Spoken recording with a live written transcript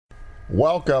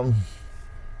Welcome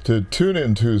to Tune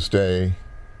In Tuesday,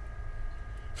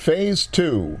 Phase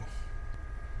 2,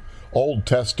 Old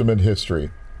Testament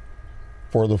History.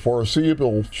 For the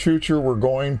foreseeable future, we're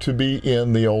going to be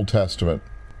in the Old Testament,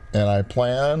 and I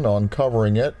plan on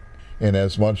covering it in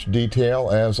as much detail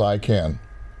as I can.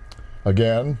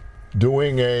 Again,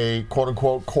 doing a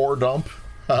quote-unquote core dump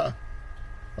of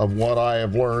what I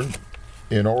have learned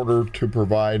in order to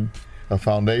provide a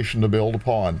foundation to build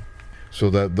upon, so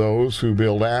that those who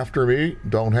build after me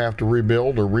don't have to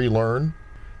rebuild or relearn,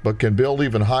 but can build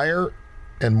even higher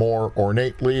and more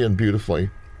ornately and beautifully.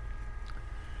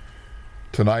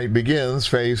 Tonight begins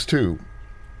Phase 2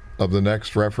 of the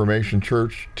Next Reformation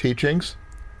Church teachings.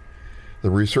 The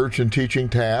research and teaching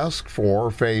task for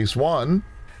Phase 1,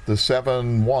 the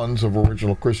 7 ones of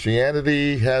original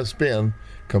Christianity, has been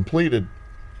completed,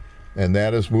 and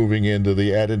that is moving into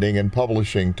the editing and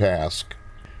publishing task.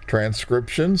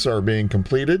 Transcriptions are being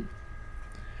completed,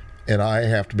 and I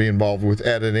have to be involved with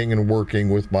editing and working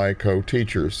with my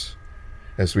co-teachers,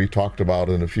 as we talked about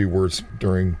in a few words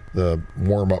during the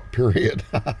warm-up period.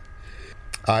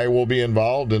 I will be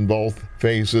involved in both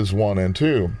Phases 1 and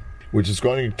 2, which is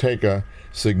going to take a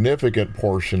significant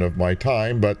portion of my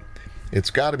time, but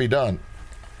it's got to be done.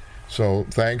 So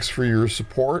thanks for your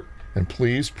support, and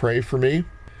please pray for me.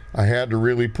 I had to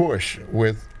really push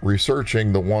with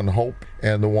researching the One Hope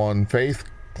and the One Faith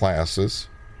classes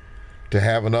to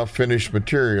have enough finished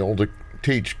material to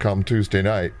teach come Tuesday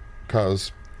night,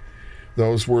 because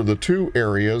those were the 2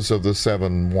 areas of the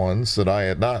 7 ones that I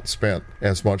had not spent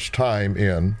as much time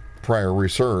in prior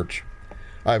research.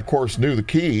 I, of course, knew the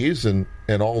keys and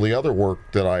all the other work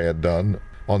that I had done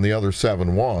on the other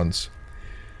 7 ones,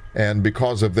 and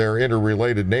because of their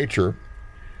interrelated nature,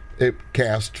 it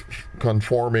cast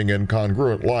conforming and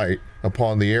congruent light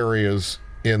upon the areas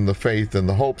in the faith and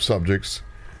the hope subjects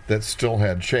that still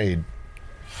had shade.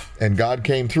 And God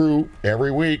came through every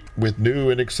week with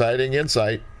new and exciting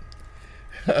insight.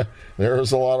 There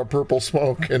was a lot of purple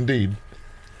smoke indeed,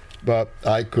 but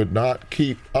I could not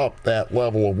keep up that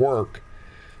level of work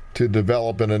to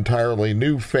develop an entirely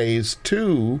new Phase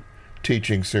 2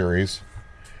 teaching series,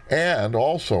 and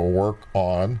also work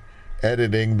on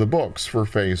editing the books for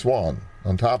Phase 1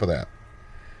 on top of that.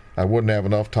 I wouldn't have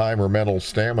enough time or mental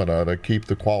stamina to keep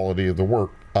the quality of the work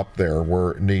up there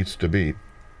where it needs to be.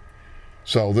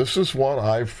 So this is what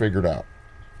I've figured out.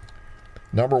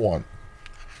 Number 1,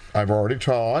 I've already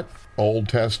taught Old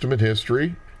Testament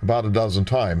history about a dozen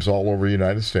times all over the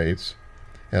United States,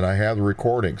 and I have the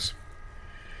recordings.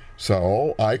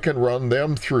 So I can run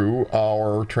them through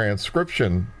our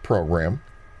transcription program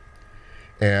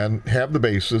and have the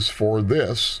basis for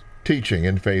this teaching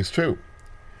in Phase 2.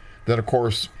 Then, of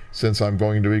course, since I'm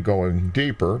going to be going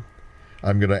deeper,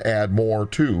 I'm going to add more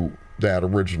to that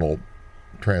original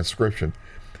transcription.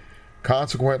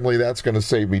 Consequently, that's going to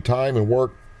save me time and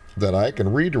work that I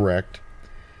can redirect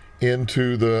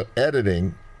into the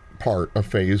editing part of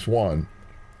Phase 1.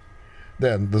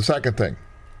 Then, the second thing,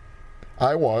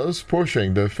 I was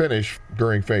pushing to finish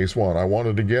during Phase 1. I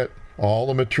wanted to get all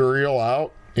the material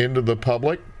out into the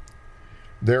public.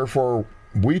 Therefore,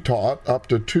 we taught up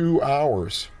to 2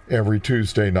 hours every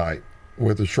Tuesday night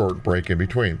with a short break in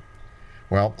between.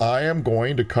 Well, I am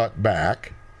going to cut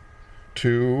back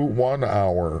to 1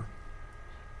 hour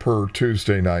per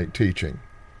Tuesday night teaching.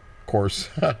 Of course,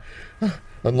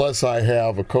 unless I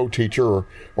have a co-teacher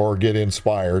or get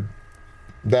inspired,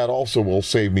 that also will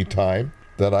save me time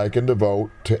that I can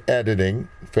devote to editing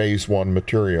Phase 1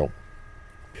 material.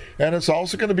 And it's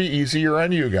also going to be easier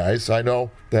on you guys. I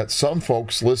know that some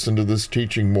folks listen to this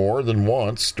teaching more than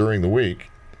once during the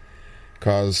week,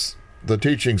 because the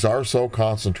teachings are so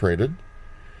concentrated,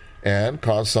 and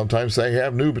because sometimes they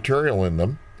have new material in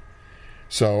them.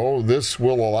 So this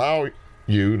will allow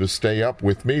you to stay up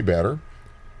with me better.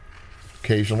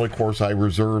 Occasionally, of course, I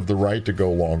reserve the right to go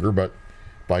longer, but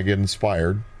if I get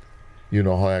inspired, you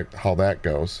know how that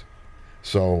goes.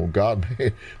 So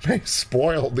God may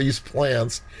spoil these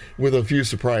plans with a few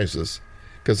surprises,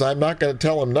 because I'm not going to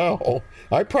tell him no.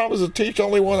 I promise to teach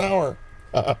only 1 hour.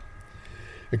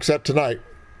 Except tonight,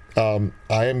 I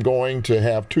am going to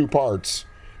have 2 parts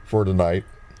for tonight.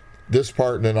 This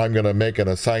part, and then I'm going to make an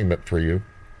assignment for you.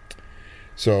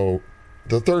 So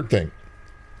the third thing,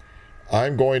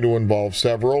 I'm going to involve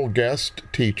several guest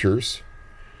teachers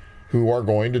who are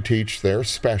going to teach their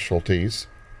specialties.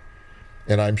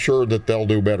 And I'm sure that they'll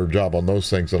do a better job on those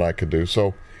things than I could do.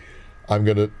 So I'm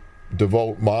going to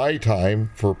devote my time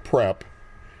for prep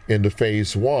into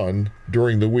Phase 1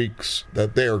 during the weeks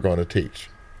that they're going to teach.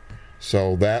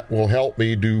 So that will help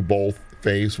me do both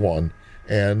Phase 1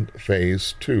 and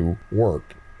Phase 2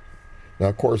 work. Now,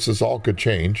 of course, this all could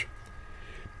change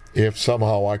if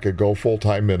somehow I could go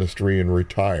full-time ministry and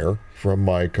retire from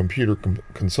my computer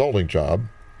consulting job.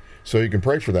 So you can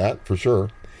pray for that, for sure.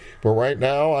 But right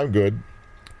now, I'm good.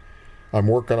 I'm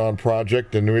working on a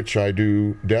project in which I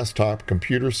do desktop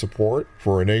computer support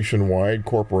for a nationwide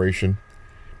corporation.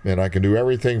 And I can do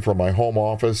everything from my home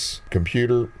office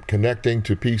computer connecting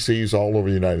to PCs all over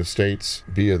the United States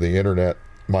via the internet.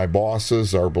 My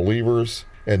bosses are believers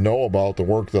and know about the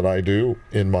work that I do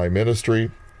in my ministry.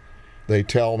 They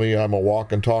tell me I'm a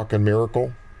walking, talking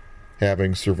miracle,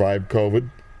 having survived COVID.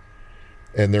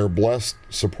 And they're blessed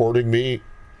supporting me,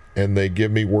 and they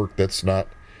give me work that's not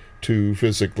too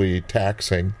physically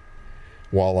taxing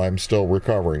while I'm still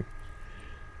recovering.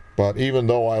 But even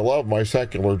though I love my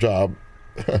secular job,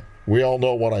 we all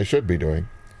know what I should be doing.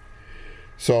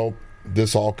 So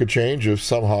this all could change if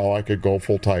somehow I could go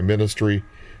full-time ministry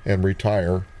and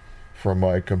retire from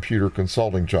my computer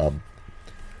consulting job.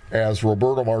 As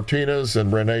Roberto Martinez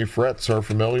and Renee Fretz are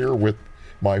familiar with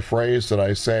my phrase that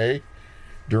I say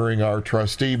during our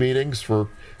trustee meetings for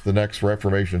the Next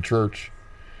Reformation Church,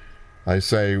 I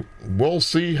say, we'll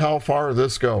see how far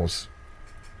this goes,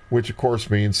 which of course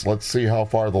means let's see how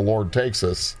far the Lord takes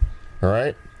us. All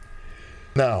right?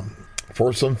 Now,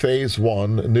 for some Phase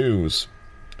 1 news.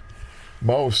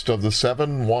 Most of the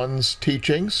 7-1's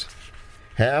teachings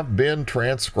have been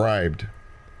transcribed.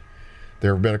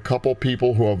 There have been a couple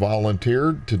people who have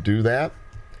volunteered to do that,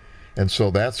 and so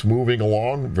that's moving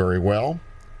along very well.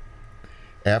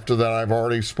 After that, I've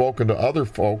already spoken to other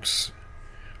folks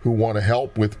who want to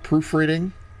help with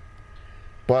proofreading,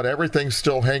 but everything's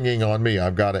still hanging on me.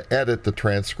 I've got to edit the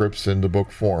transcripts into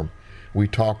book form. We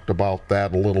talked about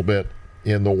that a little bit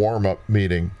in the warm-up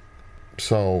meeting.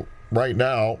 So right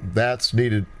now, that's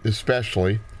needed,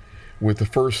 especially with the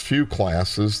first few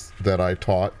classes that I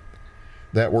taught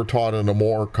that were taught in a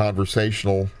more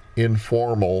conversational,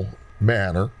 informal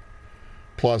manner.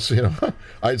 Plus,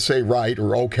 I'd say right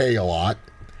or okay a lot.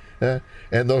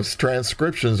 And those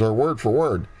transcriptions are word for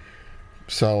word.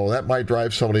 So that might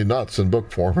drive somebody nuts in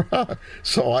book form.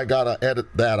 So I got to edit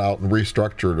that out and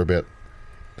restructure it a bit.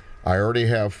 I already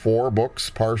have 4 books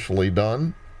partially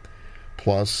done.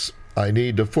 Plus, I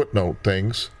need to footnote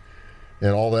things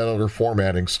and all that other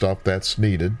formatting stuff that's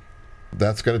needed.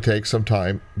 That's going to take some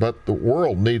time, but the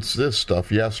world needs this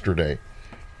stuff yesterday.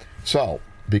 So,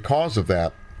 because of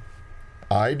that,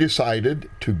 I decided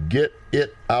to get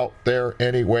it out there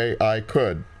any way I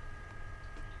could.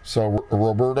 So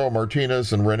Roberto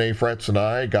Martinez and Renee Fretz and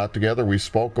I got together. We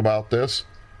spoke about this,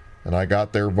 and I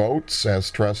got their votes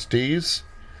as trustees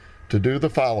to do the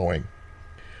following.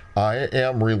 I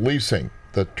am releasing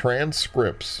the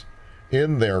transcripts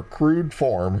in their crude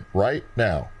form right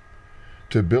now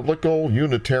to biblical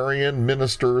Unitarian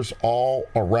ministers all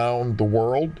around the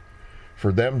world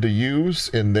for them to use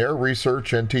in their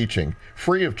research and teaching,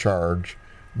 free of charge,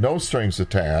 no strings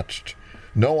attached,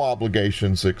 no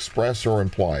obligations express or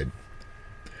implied.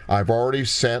 I've already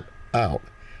sent out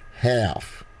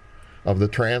half of the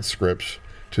transcripts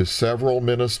to several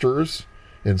ministers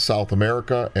in South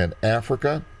America and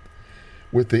Africa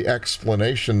with the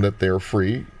explanation that they're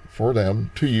free for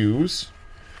them to use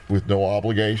with no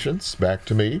obligations back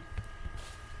to me.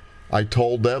 I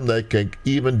told them they can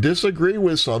even disagree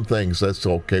with some things. That's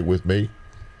okay with me.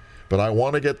 But I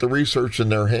want to get the research in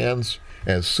their hands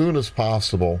as soon as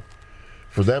possible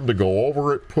for them to go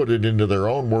over it, put it into their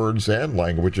own words and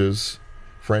languages,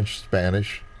 French,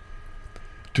 Spanish,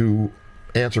 to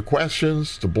answer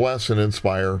questions, to bless and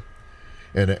inspire,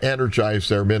 and to energize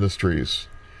their ministries,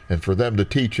 and for them to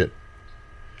teach it.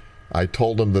 I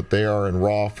told them that they are in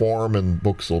raw form and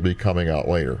books will be coming out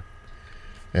later.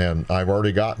 And I've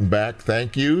already gotten back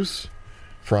thank yous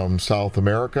from South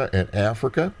America and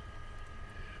Africa.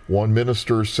 One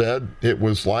minister said it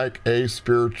was like a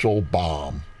spiritual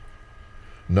bomb.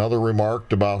 Another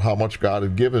remarked about how much God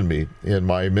had given me in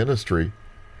my ministry.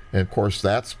 And of course,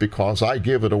 that's because I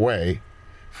give it away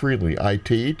freely. I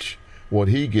teach what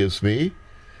He gives me,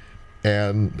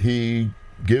 and He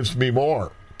gives me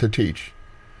more to teach.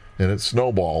 And it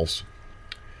snowballs.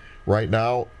 Right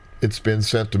now, it's been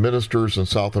sent to ministers in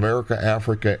South America,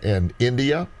 Africa, and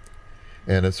India,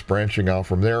 and it's branching out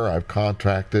from there. I've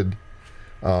contacted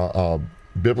a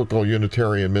biblical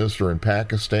Unitarian minister in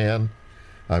Pakistan.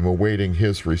 I'm awaiting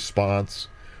his response.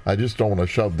 I just don't want to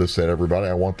shove this at everybody.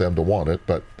 I want them to want it,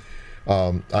 but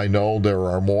I know there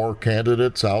are more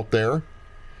candidates out there,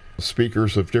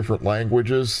 speakers of different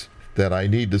languages, that I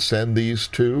need to send these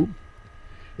to,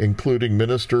 including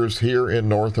ministers here in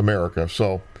North America.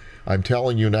 So I'm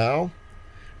telling you now,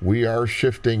 we are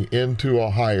shifting into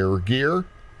a higher gear,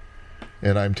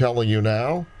 and I'm telling you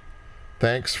now,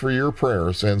 Thanks for your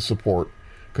prayers and support,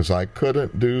 because I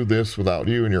couldn't do this without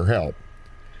you and your help.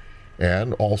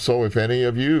 And also, if any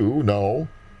of you know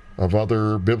of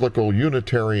other biblical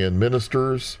Unitarian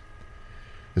ministers,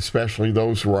 especially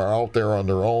those who are out there on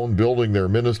their own building their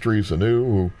ministries anew,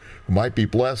 who might be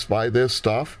blessed by this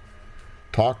stuff,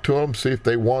 talk to them, see if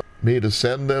they want me to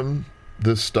send them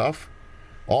this stuff.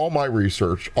 All my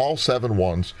research, all 7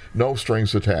 ones, no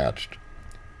strings attached.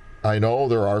 I know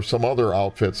there are some other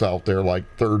outfits out there like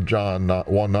 3 John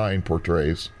 1:9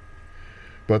 portrays,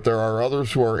 but there are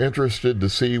others who are interested to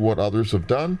see what others have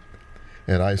done,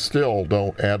 and I still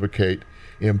don't advocate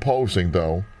imposing,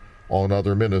 though, on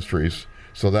other ministries.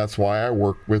 So that's why I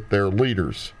work with their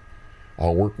leaders.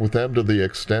 I'll work with them to the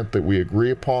extent that we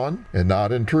agree upon and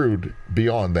not intrude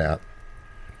beyond that.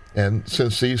 And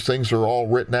since these things are all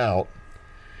written out,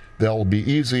 they'll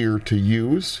be easier to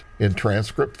use in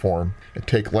transcript form and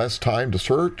take less time to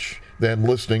search than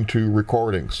listening to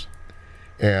recordings.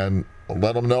 And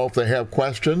let them know if they have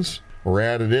questions or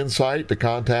added insight to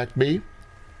contact me.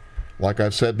 Like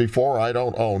I've said before, I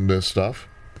don't own this stuff.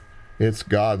 It's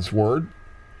God's Word.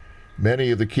 Many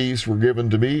of the keys were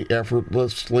given to me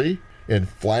effortlessly in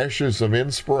flashes of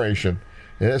inspiration.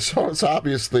 And so it's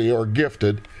obviously, or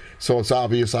gifted, so it's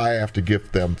obvious I have to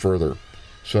gift them further.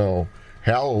 So,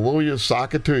 hallelujah,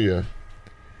 sock it to you.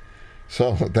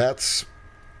 So that's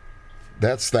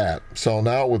that. So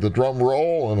now with a drum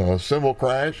roll and a cymbal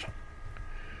crash,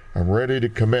 I'm ready to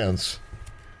commence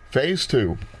Phase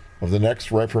 2 of the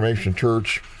Next Reformation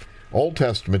Church Old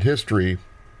Testament History,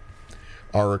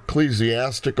 our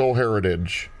ecclesiastical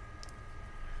heritage.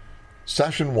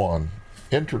 Session 1,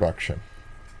 Introduction.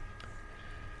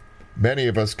 Many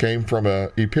of us came from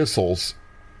an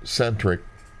epistles-centric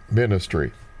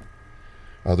ministry.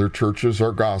 Other churches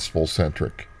are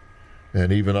gospel-centric,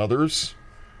 and even others,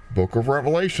 Book of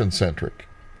Revelation-centric.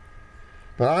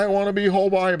 But I want to be whole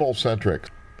Bible-centric.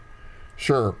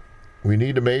 Sure, we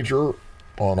need to major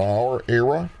on our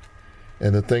era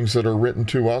and the things that are written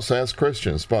to us as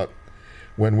Christians, but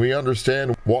when we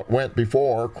understand what went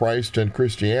before Christ and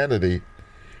Christianity,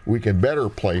 we can better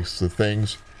place the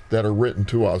things that are written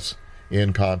to us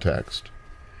in context.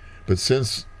 But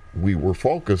since we were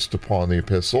focused upon the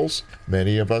epistles,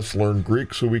 many of us learned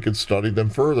Greek so we could study them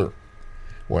further.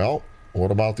 Well,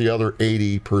 what about the other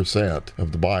 80%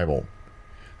 of the Bible?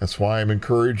 That's why I'm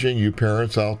encouraging you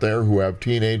parents out there who have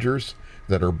teenagers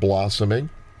that are blossoming.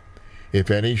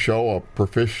 If any show a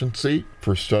proficiency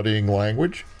for studying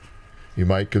language, you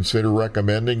might consider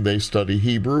recommending they study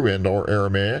Hebrew and or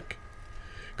Aramaic,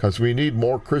 because we need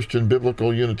more Christian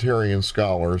biblical Unitarian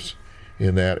scholars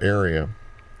in that area.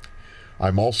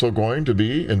 I'm also going to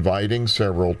be inviting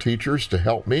several teachers to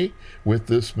help me with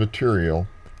this material,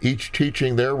 each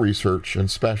teaching their research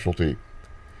and specialty.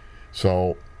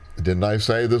 So, didn't I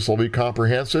say this will be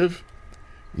comprehensive?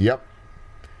 Yep,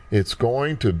 it's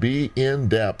going to be in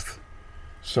depth.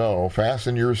 So,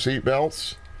 fasten your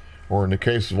seatbelts, or in the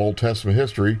case of Old Testament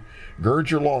history,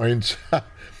 gird your loins.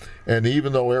 And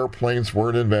even though airplanes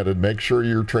weren't invented, make sure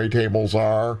your tray tables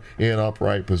are in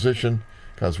upright position,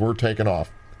 because we're taking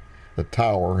off. The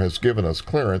tower has given us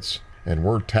clearance, and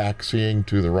we're taxiing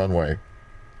to the runway.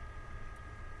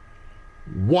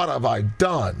 What have I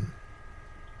done?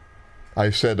 I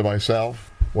said to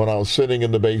myself when I was sitting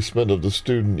in the basement of the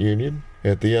student union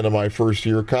at the end of my first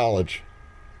year of college.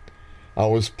 I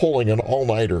was pulling an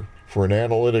all-nighter for an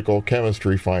analytical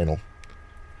chemistry final.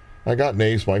 I got an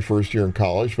A's my first year in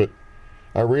college, but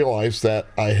I realized that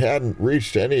I hadn't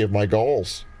reached any of my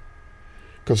goals,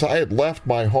 because I had left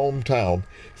my hometown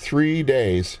 3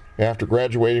 days after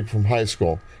graduating from high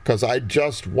school, because I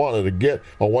just wanted to get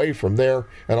away from there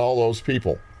and all those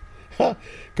people.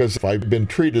 Because I've been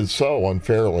treated so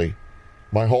unfairly.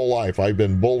 My whole life I've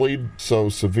been bullied so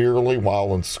severely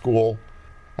while in school.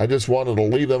 I just wanted to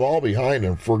leave them all behind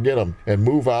and forget them and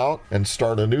move out and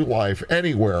start a new life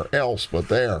anywhere else but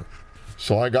there.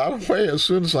 So I got away as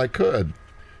soon as I could.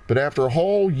 But after a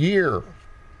whole year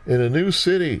in a new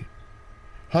city,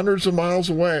 hundreds of miles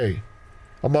away,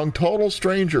 among total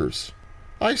strangers,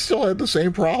 I still had the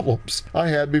same problems I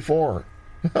had before.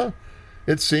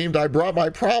 It seemed I brought my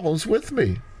problems with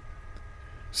me.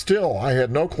 Still, I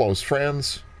had no close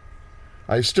friends.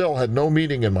 I still had no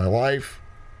meaning in my life.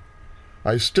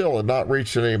 I still had not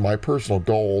reached any of my personal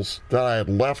goals that I had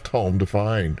left home to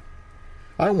find.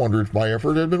 I wondered if my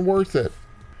effort had been worth it.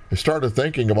 I started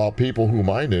thinking about people whom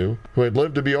I knew who had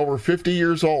lived to be over 50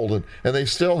 years old, and they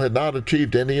still had not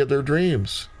achieved any of their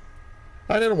dreams.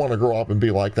 I didn't want to grow up and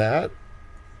be like that.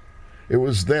 It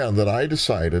was then that I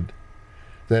decided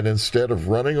that instead of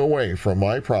running away from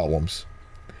my problems,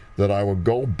 that I would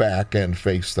go back and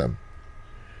face them.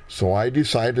 So I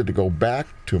decided to go back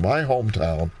to my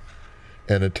hometown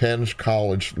and attend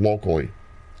college locally.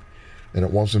 And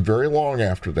it wasn't very long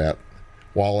after that,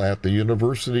 while at the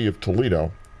University of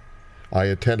Toledo, I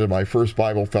attended my first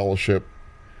Bible fellowship,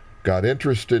 got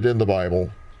interested in the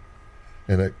Bible,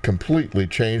 and it completely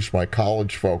changed my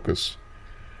college focus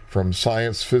from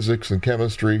science, physics, and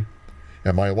chemistry,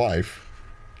 and my life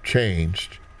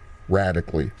changed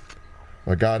radically.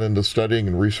 I got into studying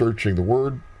and researching the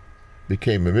Word,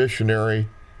 became a missionary,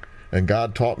 and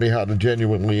God taught me how to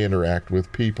genuinely interact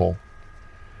with people.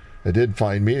 I did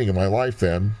find meaning in my life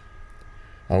then.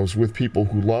 I was with people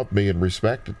who loved me and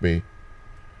respected me.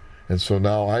 And so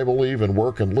now I believe and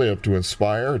work and live to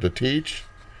inspire, to teach,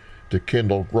 to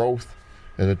kindle growth,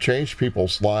 and to change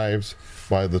people's lives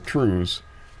by the truths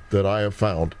that I have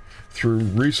found through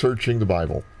researching the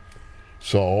Bible.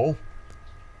 So,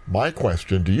 my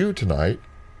question to you tonight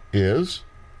is,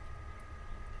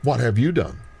 what have you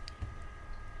done?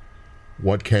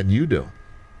 What can you do?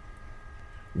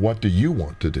 What do you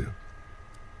want to do?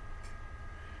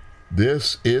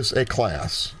 This is a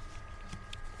class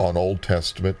on Old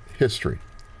Testament history.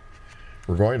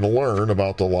 We're going to learn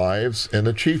about the lives and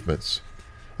achievements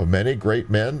of many great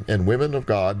men and women of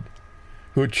God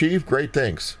who achieved great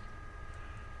things,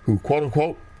 who, quote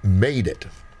unquote, made it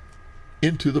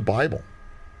into the Bible.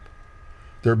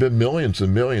 There have been millions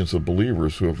and millions of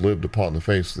believers who have lived upon the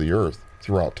face of the earth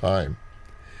throughout time.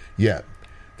 Yet,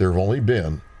 there have only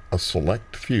been a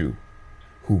select few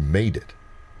who made it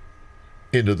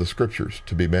into the scriptures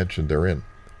to be mentioned therein.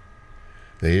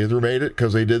 They either made it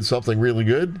because they did something really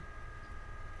good,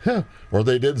 or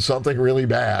they did something really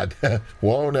bad.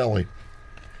 Whoa, Nelly.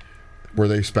 Were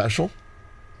they special?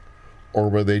 Or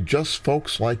were they just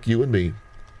folks like you and me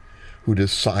who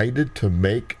decided to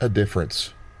make a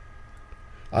difference?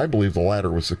 I believe the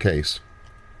latter was the case.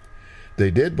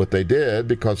 They did what they did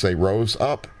because they rose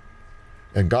up,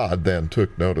 and God then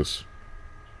took notice.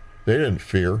 They didn't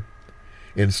fear.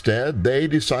 Instead, they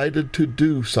decided to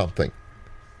do something.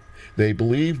 They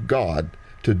believed God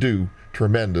to do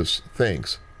tremendous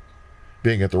things,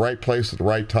 being at the right place at the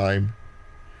right time,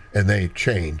 and they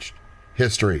changed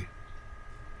history.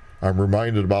 I'm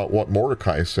reminded about what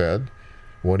Mordecai said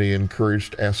when he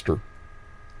encouraged Esther.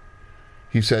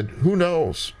 He said, "Who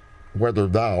knows whether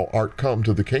thou art come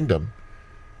to the kingdom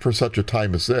for such a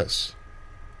time as this?"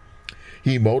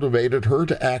 He motivated her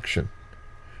to action,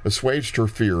 assuaged her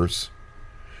fears,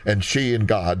 and she and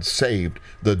God saved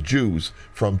the Jews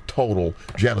from total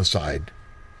genocide.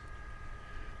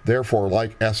 Therefore,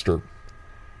 like Esther,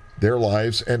 their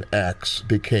lives and acts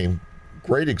became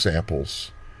great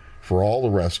examples for all the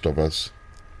rest of us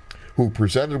who,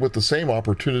 presented with the same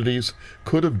opportunities,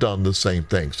 could have done the same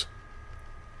things.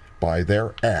 By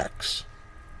their acts,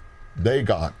 they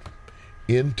got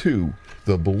into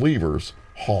the Believers'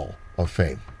 Hall of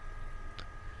Fame.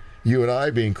 You and I,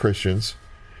 being Christians,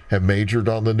 have majored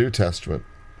on the New Testament.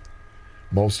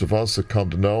 Most of us have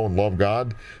come to know and love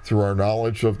God through our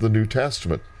knowledge of the New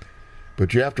Testament.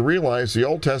 But you have to realize the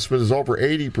Old Testament is over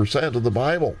 80% of the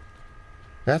Bible.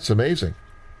 That's amazing.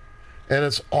 And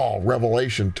it's all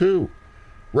revelation too.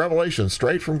 Revelation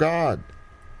straight from God.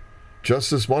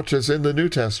 Just as much as in the New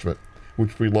Testament,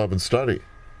 which we love and study.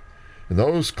 And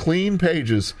those clean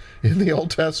pages in the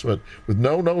Old Testament with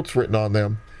no notes written on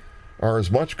them are as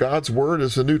much God's Word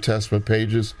as the New Testament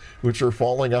pages, which are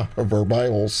falling out of our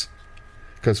Bibles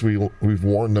because we've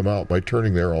worn them out by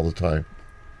turning there all the time.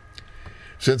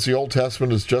 Since the Old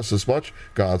Testament is just as much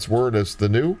God's Word as the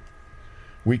New,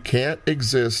 we can't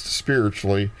exist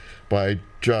spiritually by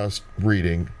just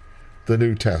reading the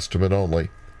New Testament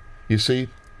only. You see,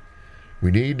 we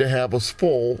need to have a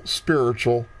full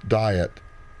spiritual diet.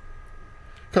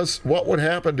 Because what would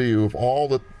happen to you if all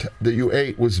that you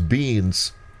ate was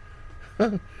beans?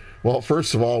 Well,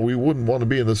 first of all, we wouldn't want to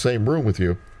be in the same room with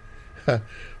you. But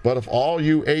if all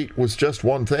you ate was just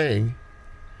one thing,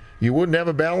 you wouldn't have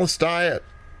a balanced diet.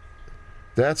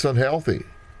 That's unhealthy.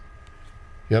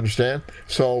 You understand?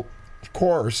 So, of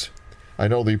course, I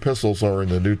know the epistles are in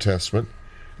the New Testament,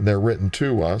 and they're written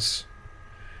to us,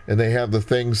 and they have the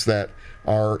things that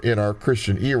are in our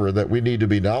Christian era that we need to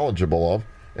be knowledgeable of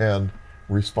and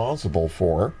responsible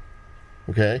for.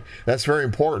 Okay? That's very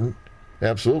important.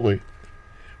 Absolutely.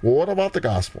 Well, what about the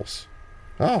Gospels?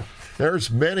 Oh, there's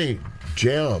many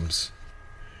gems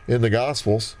in the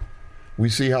Gospels. We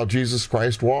see how Jesus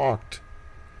Christ walked.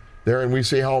 Therein we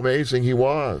see how amazing he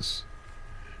was.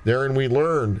 Therein we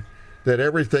learn that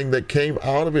everything that came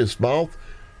out of his mouth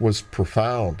was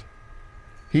profound.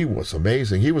 He was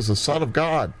amazing. He was the Son of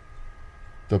God,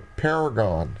 the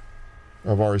paragon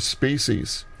of our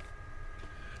species.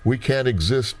 We can't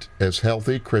exist as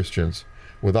healthy Christians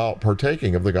without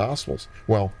partaking of the Gospels.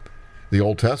 Well, the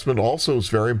Old Testament also is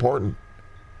very important.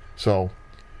 So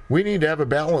we need to have a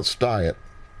balanced diet.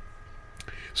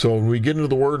 So when we get into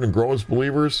the Word and grow as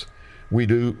believers, we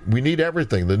need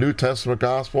everything: the New Testament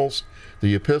Gospels,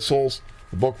 the epistles,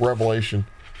 the book of Revelation,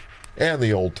 and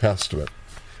the Old Testament,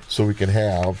 so we can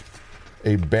have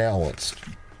a balanced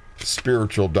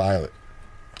spiritual diet.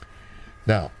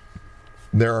 Now,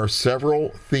 there are several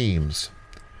themes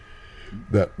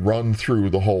that run through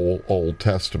the whole Old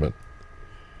Testament.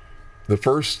 The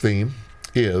first theme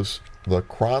is the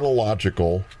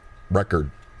chronological record.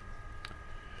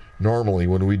 Normally,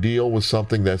 when we deal with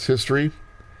something that's history,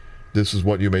 this is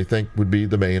what you may think would be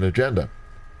the main agenda.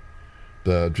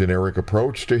 The generic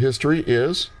approach to history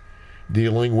is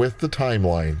dealing with the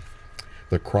timeline,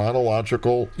 the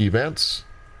chronological events,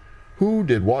 who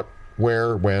did what,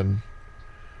 where, when.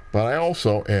 But I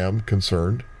also am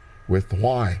concerned with the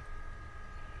why.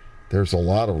 There's a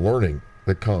lot of learning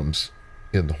that comes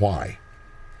in the why.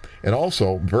 And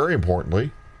also, very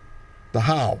importantly, the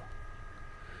how.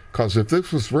 Because if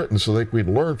this was written so that we'd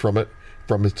learn from it,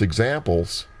 from its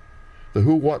examples, the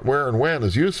who, what, where, and when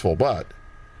is useful, but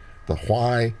the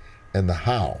why and the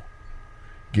how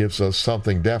gives us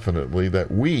something definitely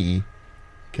that we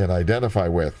can identify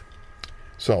with.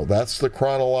 So that's the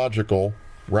chronological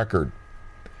record.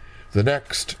 The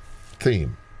next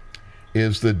theme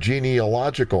is the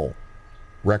genealogical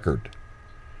record.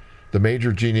 The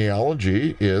major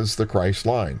genealogy is the Christ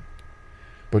line,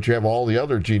 but you have all the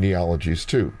other genealogies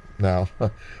too. Now,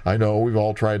 I know we've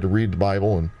all tried to read the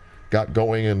Bible and got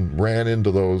going and ran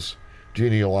into those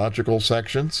genealogical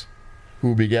sections.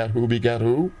 Who begat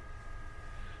who?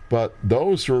 But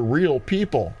those were real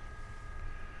people.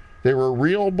 They were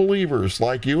real believers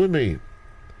like you and me.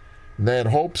 And they had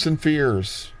hopes and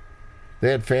fears. They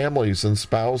had families and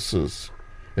spouses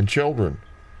and children.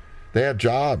 They had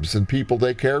jobs and people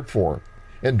they cared for,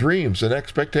 and dreams and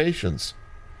expectations,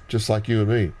 just like you and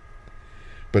me.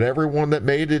 But everyone that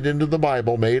made it into the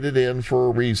Bible made it in for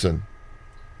a reason.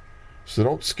 So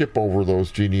don't skip over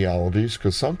those genealogies,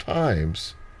 because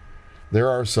sometimes there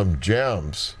are some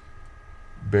gems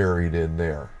buried in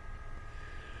there.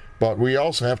 But we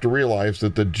also have to realize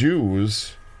that the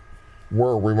Jews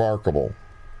were remarkable.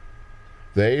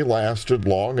 They lasted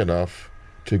long enough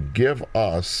to give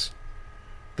us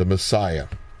the Messiah.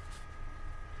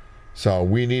 So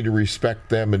we need to respect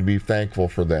them and be thankful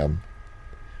for them,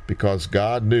 because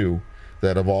God knew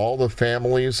that of all the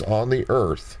families on the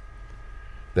earth,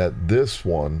 that this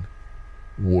one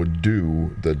would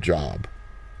do the job.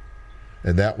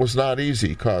 And that was not easy,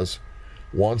 because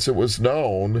once it was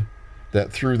known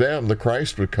that through them the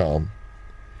Christ would come,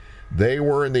 they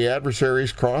were in the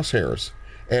adversary's crosshairs,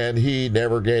 and he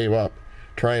never gave up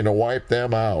trying to wipe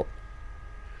them out.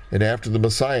 And after the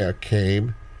Messiah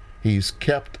came, he's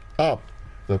kept up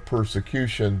the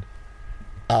persecution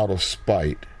out of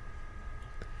spite.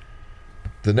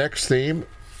 The next theme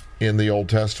in the Old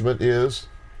Testament is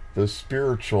the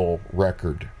spiritual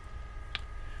record.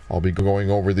 I'll be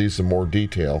going over these in more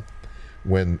detail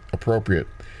when appropriate.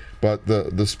 But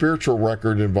the spiritual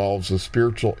record involves the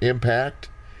spiritual impact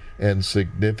and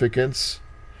significance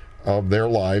of their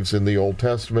lives in the Old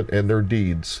Testament and their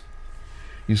deeds.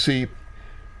 You see,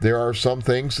 there are some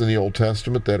things in the Old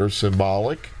Testament that are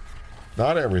symbolic.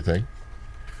 Not everything,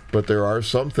 but there are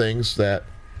some things that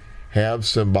have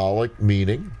symbolic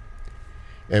meaning.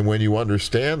 And when you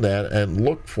understand that and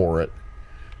look for it,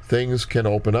 things can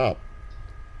open up.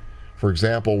 For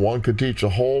example, one could teach a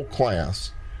whole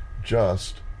class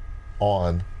just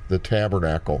on the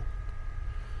tabernacle.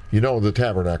 You know what the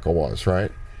tabernacle was,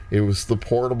 right? It was the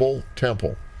portable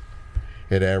temple.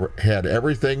 It had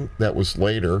everything that was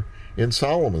later in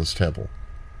Solomon's temple,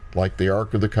 like the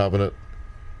Ark of the Covenant,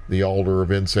 the altar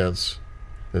of incense,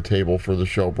 the table for the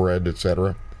showbread,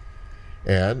 etc.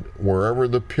 And wherever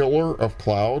the pillar of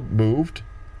cloud moved,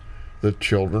 the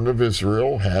children of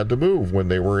Israel had to move when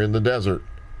they were in the desert.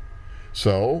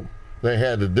 So they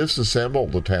had to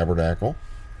disassemble the tabernacle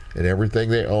and everything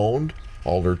they owned,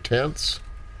 all their tents,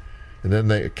 and then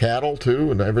the cattle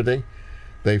too and everything.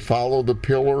 They followed the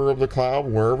pillar of the cloud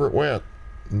wherever it went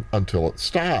until it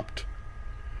stopped.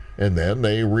 And then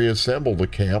they reassembled the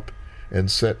camp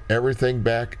and set everything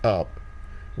back up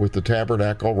with the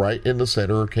tabernacle right in the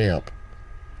center of camp.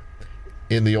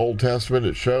 In the Old Testament,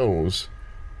 it shows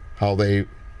how they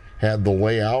had the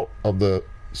layout of the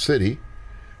city,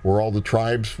 where all the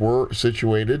tribes were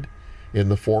situated in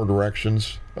the four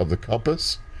directions of the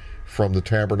compass, from the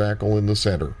tabernacle in the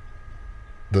center.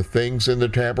 The things in the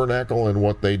tabernacle and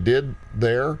what they did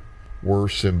there were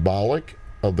symbolic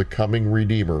of the coming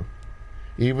Redeemer.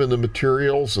 Even the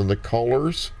materials and the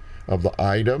colors of the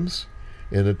items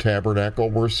in the tabernacle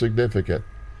were significant.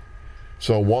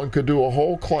 So one could do a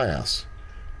whole class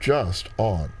just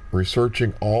on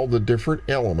researching all the different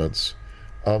elements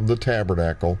of the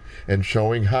tabernacle and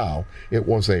showing how it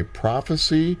was a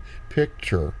prophecy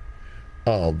picture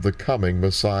of the coming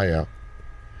Messiah.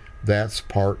 That's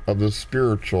part of the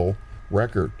spiritual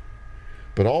record.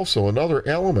 But also another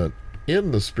element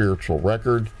in the spiritual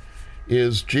record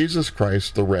is Jesus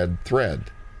Christ, the red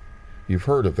thread. You've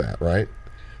heard of that, right?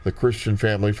 The Christian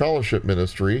Family Fellowship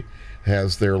Ministry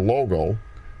has their logo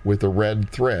with a red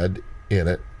thread in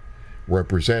it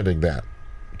representing that,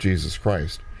 Jesus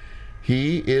Christ.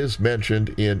 He is mentioned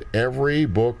in every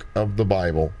book of the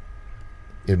Bible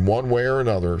in one way or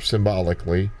another,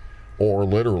 symbolically or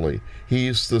literally.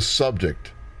 He's the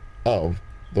subject of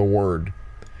the Word.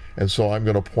 And so I'm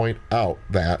going to point out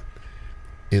that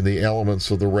in the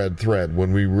elements of the red thread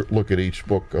when we look at each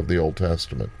book of the Old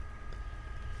Testament.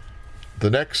 The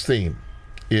next theme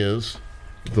is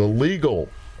the legal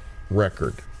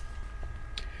record.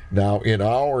 Now, in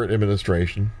our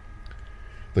administration,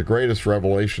 the greatest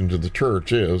revelation to the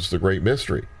church is the great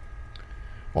mystery.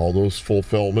 All those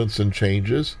fulfillments and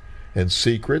changes and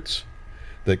secrets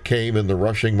that came in the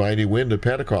rushing mighty wind of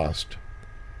Pentecost.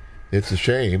 It's a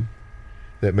shame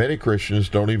that many Christians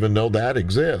don't even know that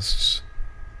exists.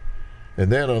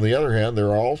 And then, on the other hand,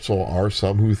 there also are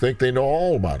some who think they know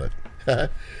all about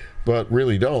it, but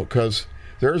really don't, because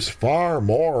there's far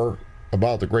more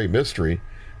about the great mystery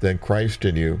than Christ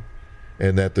in you,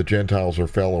 and that the Gentiles are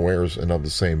fellow heirs and of the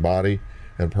same body,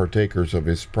 and partakers of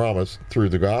his promise through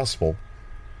the gospel.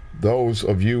 Those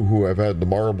of you who have had the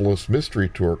Marvelous Mystery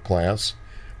Tour class,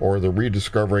 or the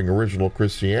Rediscovering Original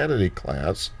Christianity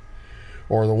class,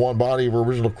 or the One Body of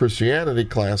Original Christianity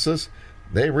classes,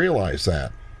 they realize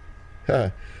that.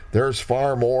 There's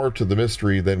far more to the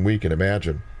mystery than we can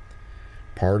imagine.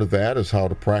 Part of that is how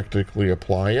to practically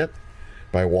apply it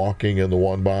by walking in the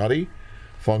one body,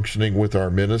 functioning with our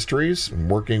ministries,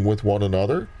 and working with one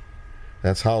another.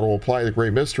 That's how to apply the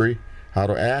great mystery, how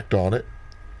to act on it.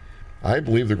 I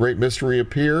believe the great mystery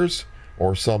appears,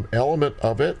 or some element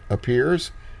of it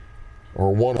appears,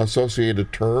 or one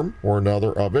associated term or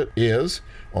another of it is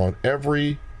on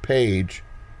every page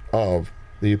of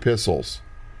the epistles,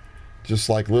 just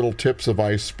like little tips of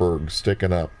icebergs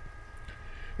sticking up.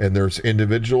 And there's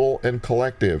individual and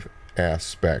collective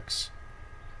aspects.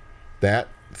 That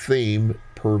theme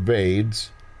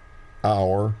pervades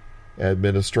our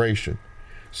administration.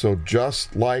 So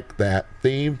just like that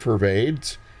theme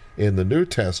pervades in the New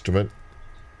Testament,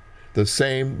 the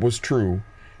same was true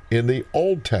in the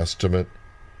Old Testament.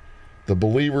 The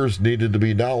believers needed to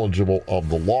be knowledgeable of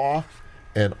the law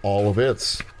and all of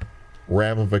its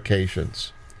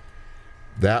ramifications.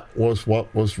 That was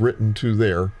what was written to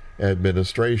their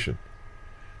administration.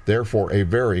 Therefore, a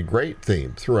very great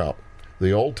theme throughout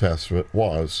the Old Testament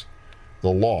was the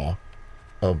law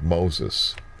of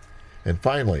Moses. And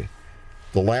finally,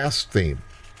 the last theme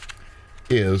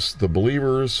is the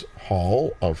believer's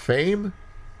hall of fame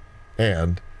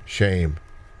and shame.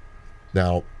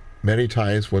 Now, many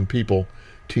times when people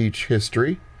teach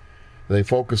history, they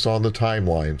focus on the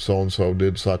timeline. So-and-so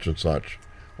did such and such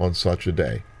on such a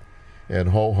day. And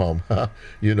ho-hum,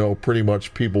 pretty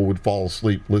much people would fall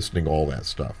asleep listening to all that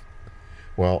stuff.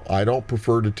 Well, I don't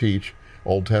prefer to teach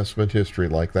Old Testament history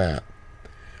like that.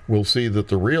 We'll see that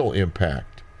the real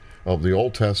impact of the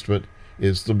Old Testament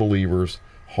is the believer's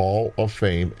hall of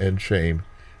fame and shame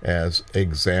as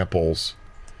examples,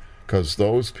 because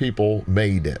those people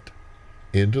made it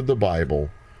into the Bible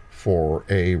for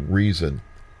a reason.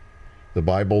 The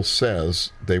Bible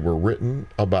says they were written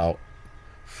about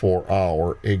for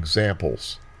our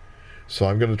examples. So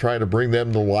I'm going to try to bring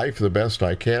them to life the best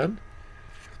I can.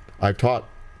 I've taught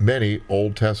many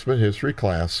Old Testament history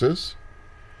classes.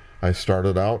 I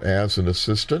started out as an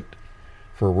assistant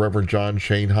for Reverend John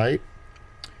Shainheit.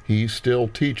 He still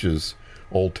teaches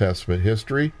Old Testament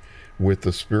history with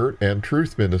the Spirit and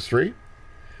Truth Ministry,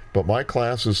 but my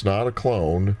class is not a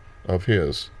clone of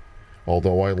his,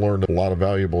 although I learned a lot of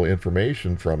valuable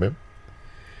information from him.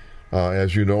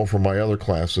 As you know from my other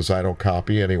classes, I don't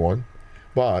copy anyone,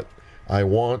 but I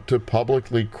want to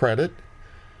publicly credit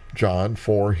John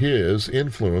for his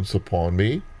influence upon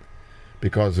me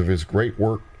because of his great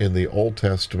work in the Old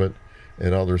Testament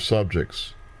and other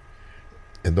subjects.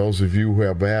 And those of you who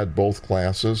have had both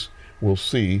classes will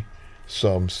see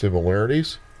some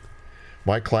similarities.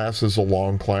 My class is a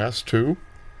long class too,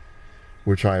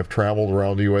 which I have traveled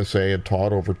around the USA and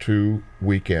taught over 2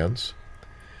 weekends.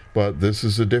 But this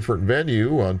is a different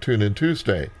venue on Tune In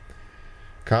Tuesday.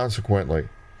 Consequently,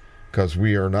 because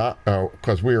we are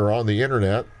on the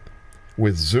internet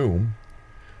with Zoom,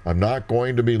 I'm not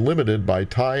going to be limited by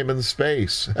time and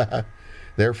space.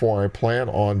 Therefore, I plan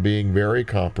on being very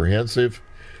comprehensive,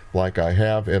 like I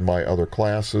have in my other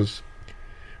classes.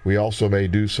 We also may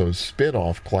do some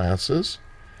spin-off classes,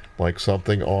 like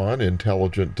something on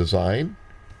intelligent design,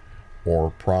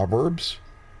 or Proverbs,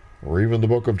 or even the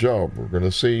book of Job. We're going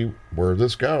to see where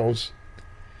this goes.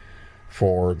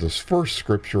 For this first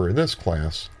scripture in this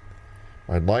class,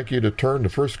 I'd like you to turn to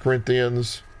 1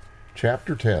 Corinthians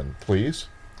chapter 10, please.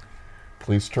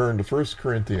 Please turn to 1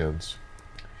 Corinthians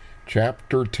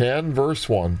chapter 10, verse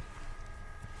 1.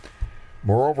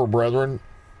 Moreover, brethren,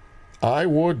 I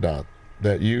would not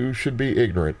that you should be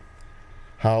ignorant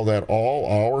how that all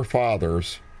our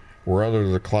fathers were under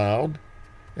the cloud,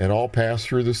 and all passed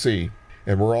through the sea,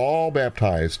 and were all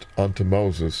baptized unto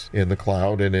Moses in the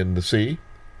cloud and in the sea,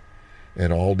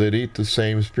 and all did eat the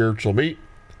same spiritual meat,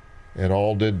 and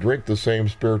all did drink the same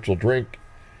spiritual drink,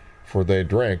 for they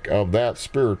drank of that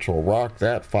spiritual rock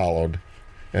that followed,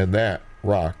 and that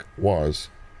rock was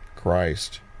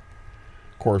Christ.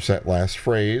 Of course, that last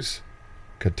phrase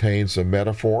contains a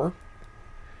metaphor.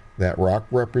 That rock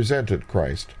represented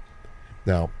Christ.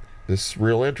 Now, this is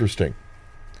real interesting.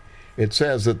 It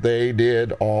says that they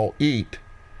did all eat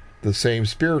the same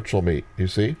spiritual meat, you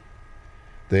see?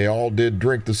 They all did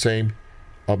drink the same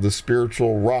of the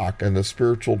spiritual rock and the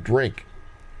spiritual drink.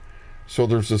 So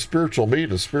there's a spiritual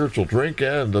meat, a spiritual drink,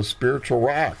 and a spiritual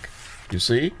rock. You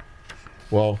see?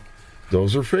 Well,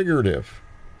 those are figurative.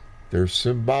 They're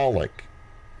symbolic.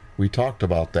 We talked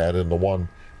about that in the one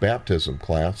baptism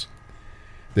class.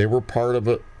 They were part of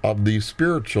the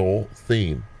spiritual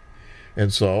theme.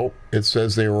 And so it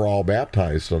says they were all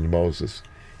baptized unto Moses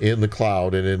in the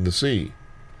cloud and in the sea.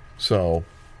 So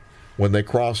when they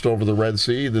crossed over the Red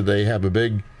Sea, did they have a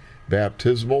big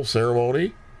baptismal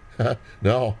ceremony?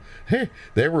 No. Hey,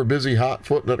 they were busy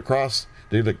hot-footing it across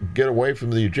to get away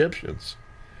from the Egyptians.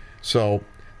 So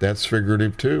that's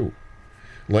figurative too.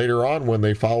 Later on, when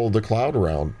they followed the cloud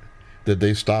around, did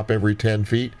they stop every 10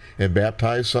 feet and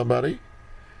baptize somebody?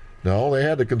 No, they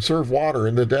had to conserve water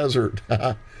in the desert.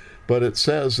 But it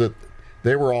says that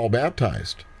they were all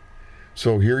baptized.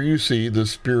 So here you see the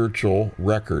spiritual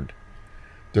record.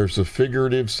 There's a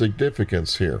figurative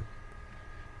significance here.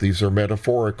 These are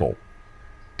metaphorical.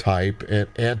 Type and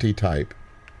antitype.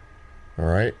 All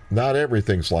right? Not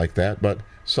everything's like that, but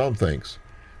some things.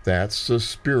 That's the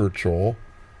spiritual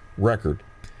record.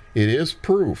 It is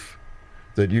proof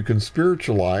that you can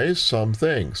spiritualize some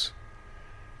things.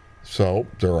 So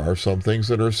there are some things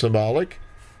that are symbolic,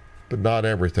 but not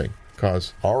everything.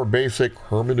 Because our basic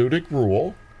hermeneutic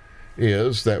rule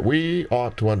is that we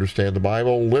ought to understand the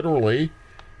Bible literally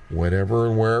whenever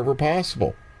and wherever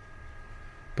possible.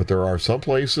 But there are some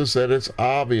places that it's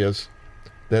obvious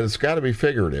that it's got to be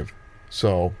figurative.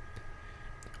 So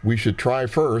we should try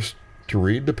first to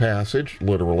read the passage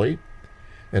literally,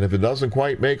 and if it doesn't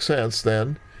quite make sense,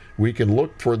 then we can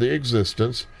look for the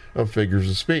existence of figures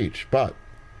of speech. But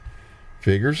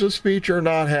figures of speech are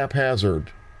not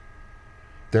haphazard.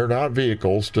 They're not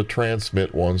vehicles to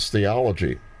transmit one's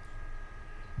theology.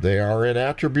 They are an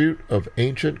attribute of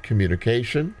ancient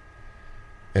communication,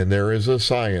 and there is a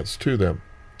science to them.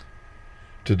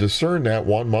 To discern that,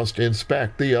 one must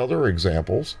inspect the other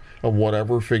examples of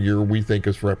whatever figure we think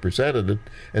is represented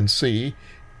and see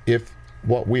if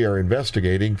what we are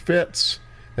investigating fits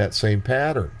that same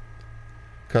pattern.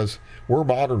 Because we're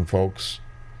modern folks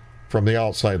from the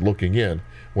outside looking in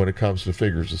when it comes to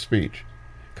figures of speech.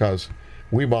 Because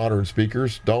we modern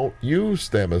speakers don't use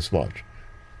them as much,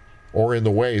 or in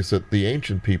the ways that the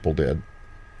ancient people did.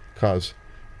 Because,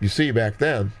 you see, back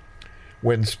then,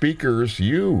 when speakers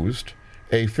used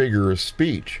a figure of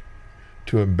speech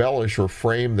to embellish or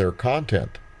frame their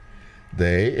content,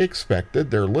 they expected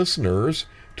their listeners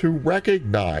to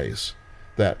recognize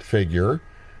that figure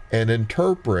and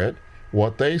interpret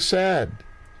what they said.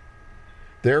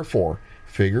 Therefore,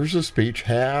 figures of speech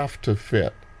have to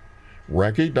fit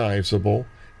recognizable,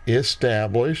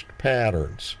 established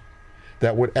patterns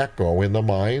that would echo in the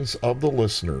minds of the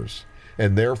listeners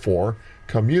and therefore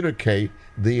communicate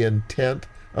the intent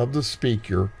of the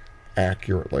speaker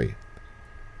accurately.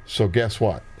 So guess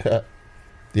what?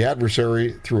 The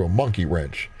adversary threw a monkey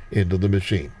wrench into the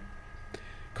machine,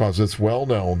 because it's well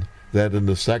known that in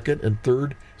the 2nd and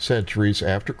 3rd centuries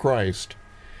after Christ,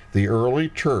 the early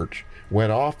church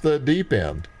went off the deep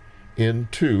end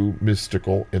into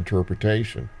mystical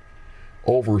interpretation.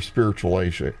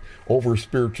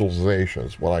 Over-spiritualization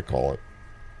is what I call it,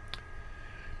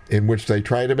 in which they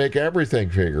try to make everything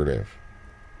figurative.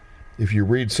 If you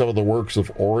read some of the works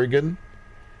of Origen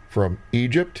from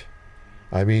Egypt.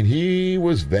 I mean, he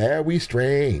was very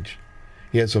strange.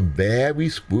 He had some very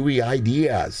spooky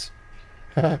ideas.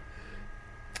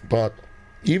 But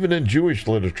even in Jewish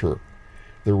literature,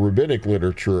 the rabbinic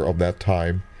literature of that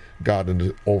time got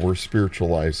into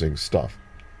over-spiritualizing stuff.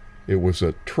 It was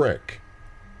a trick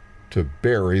to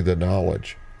bury the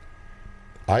knowledge.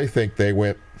 I think they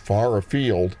went far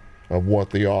afield of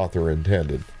what the author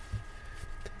intended.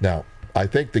 Now, I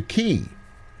think the key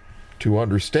to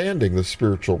understanding the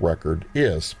spiritual record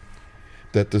is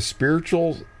that the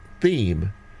spiritual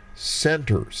theme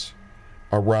centers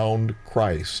around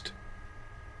Christ.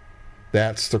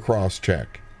 That's the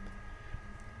cross-check.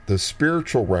 The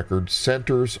spiritual record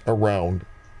centers around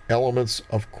elements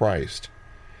of Christ.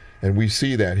 And we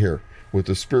see that here with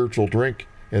the spiritual drink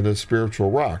and the spiritual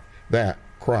rock. That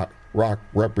rock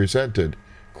represented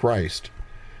Christ.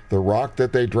 The rock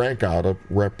that they drank out of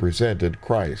represented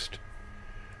Christ.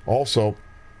 Also,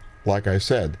 like I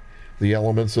said, the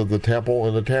elements of the temple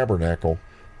and the tabernacle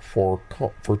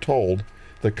foretold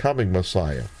the coming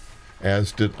Messiah,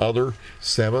 as did other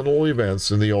seminal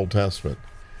events in the Old Testament,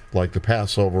 like the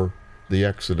Passover, the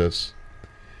Exodus.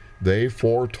 They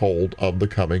foretold of the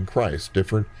coming Christ,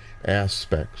 different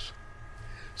aspects.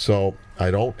 So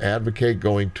I don't advocate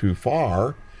going too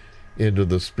far into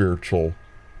the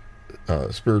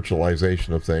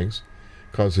spiritualization of things,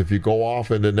 because if you go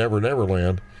off into Never Never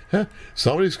Land,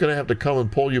 somebody's going to have to come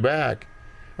and pull you back.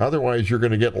 Otherwise, you're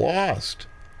going to get lost.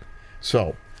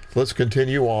 So let's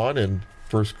continue on in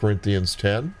 1 Corinthians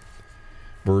 10,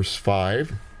 verse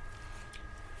 5.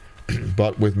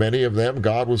 But with many of them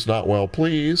God was not well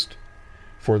pleased,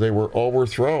 for they were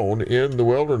overthrown in the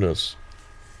wilderness.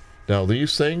 Now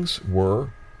these things were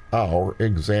our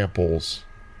examples,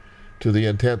 to the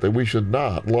intent that we should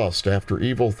not lust after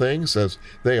evil things, as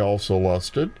they also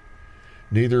lusted.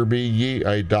 Neither be ye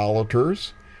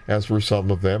idolaters, as were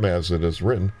some of them, as it is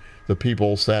written, the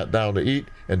people sat down to eat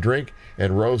and drink,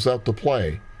 and rose up to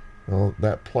play. Well,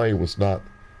 that play was not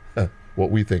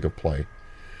what we think of play.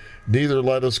 Neither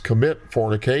let us commit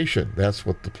fornication. That's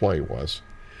what the play was.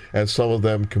 As some of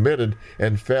them committed,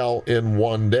 and fell in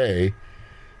one day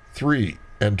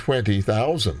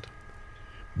 23,000.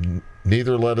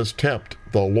 Neither let us tempt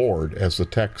the Lord, as the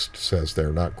text says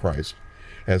there, not Christ,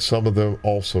 as some of them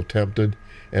also tempted,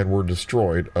 and were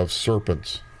destroyed of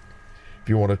serpents. If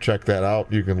you want to check that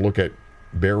out, you can look at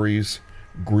Barry's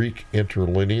Greek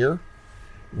interlinear,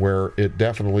 where it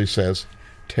definitely says,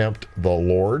 tempt the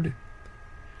Lord,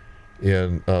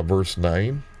 in verse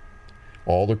 9.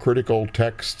 All the critical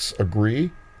texts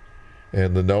agree,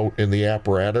 and the note in the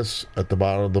apparatus at the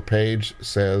bottom of the page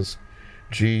says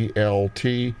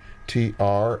GLTTRAW.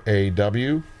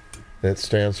 That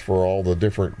stands for all the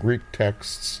different Greek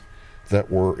texts that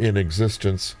were in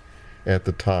existence at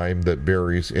the time that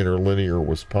Barry's interlinear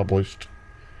was published.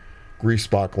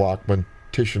 Griesbach, Lockman,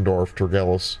 Tischendorf,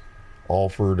 Tergellus,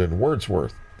 Alford, and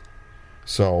Wordsworth.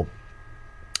 So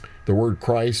the word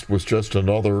Christ was just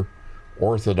another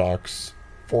Orthodox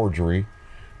forgery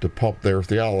to pump their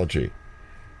theology.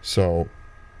 So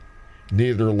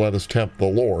neither let us tempt the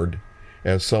Lord,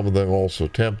 as some of them also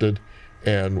tempted,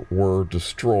 and were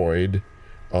destroyed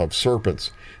of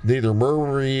serpents. Neither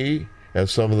murmur ye,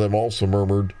 as some of them also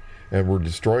murmured, and were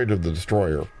destroyed of the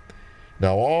destroyer.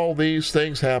 Now all these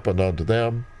things happened unto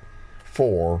them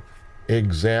for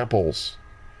examples,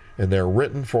 and they're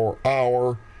written for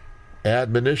our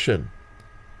admonition,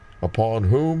 upon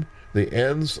whom the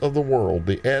ends of the world,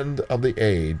 the end of the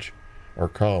age, are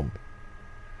come.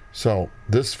 So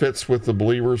this fits with the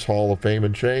Believer's Hall of Fame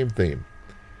and Shame theme.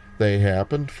 They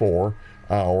happened for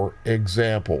our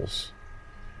examples.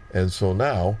 And so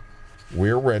now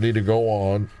we're ready to go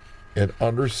on and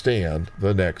understand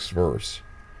the next verse.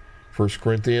 1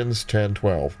 Corinthians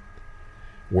 10:12.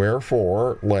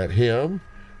 Wherefore let him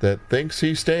that thinks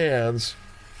he stands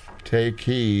take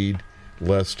heed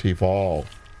lest he fall.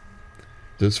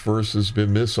 This verse has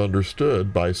been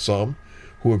misunderstood by some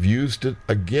who have used it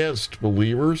against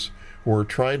believers who are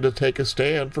trying to take a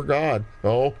stand for God.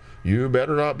 Oh, you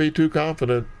better not be too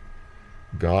confident.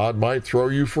 God might throw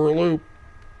you for a loop.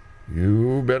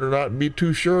 You better not be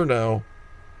too sure now.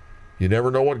 You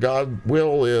never know what God's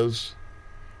will is.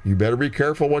 You better be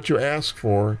careful what you ask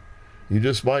for. You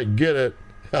just might get it.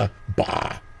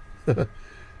 Bah!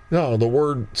 No, the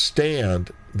word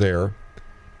stand there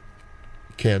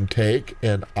can take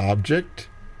an object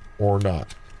or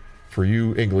not. For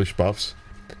you English buffs,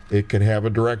 it can have a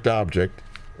direct object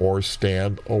or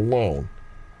stand alone.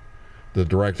 The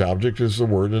direct object is the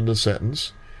word in the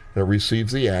sentence that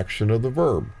receives the action of the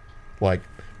verb, like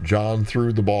John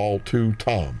threw the ball to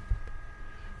Tom.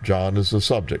 John is the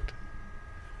subject.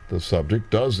 The subject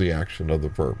does the action of the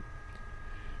verb.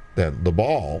 Then the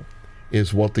ball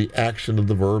is what the action of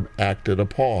the verb acted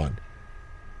upon.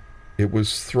 It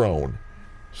was thrown.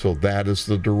 So that is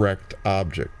the direct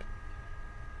object.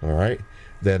 All right?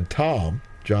 Then Tom,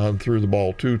 John threw the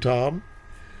ball to Tom.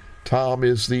 Tom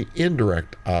is the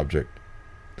indirect object.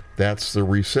 That's the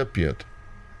recipient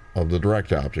of the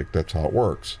direct object. That's how it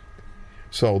works.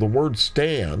 So the word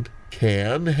stand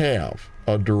can have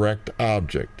a direct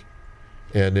object.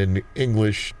 And in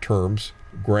English terms,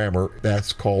 grammar,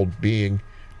 that's called being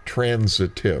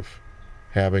transitive,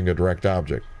 having a direct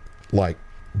object. Like,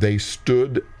 they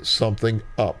stood something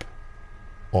up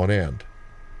on end,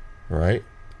 right?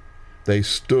 They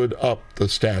stood up the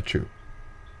statue.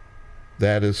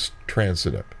 That is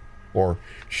transitive. Or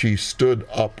she stood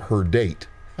up her date.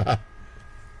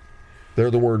 There,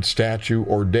 the word statue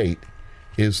or date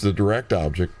is the direct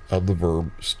object of the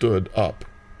verb stood up.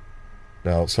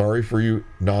 Now, sorry for you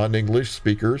non-English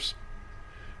speakers.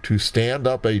 To stand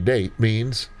up a date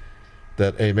means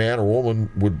that a man or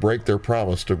woman would break their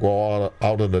promise to go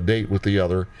out on a date with the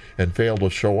other and fail to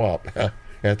show up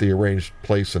at the arranged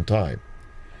place and time.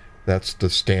 That's to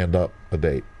stand up a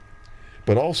date.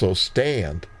 But also,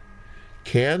 stand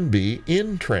can be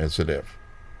intransitive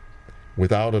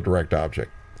without a direct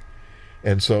object.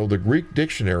 And so the Greek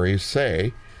dictionaries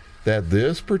say that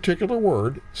this particular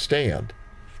word, stand,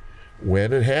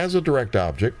 when it has a direct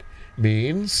object,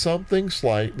 means something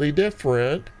slightly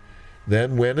different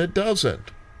than when it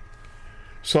doesn't.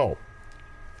 So,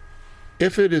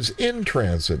 if it is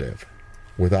intransitive,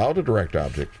 without a direct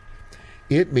object,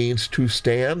 it means to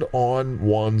stand on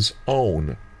one's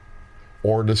own,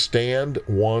 or to stand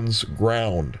one's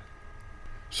ground.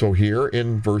 So here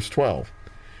in verse 12,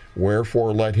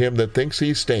 wherefore let him that thinks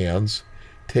he stands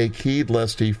take heed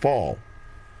lest he fall.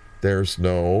 There's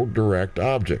no direct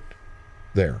object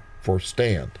there for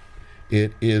stand.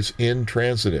 It is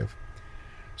intransitive.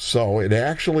 So it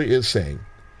actually is saying,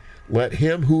 let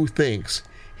him who thinks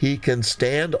he can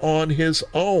stand on his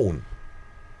own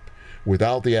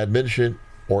without the admonition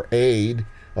or aid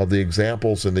of the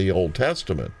examples in the Old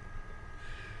Testament,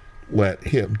 let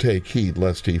him take heed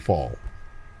lest he fall.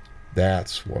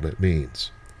 That's what it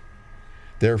means.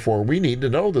 Therefore, we need to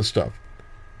know this stuff.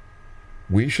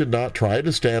 We should not try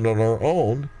to stand on our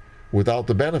own without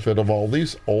the benefit of all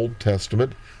these Old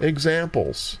Testament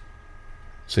examples.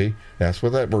 See, that's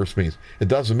what that verse means. It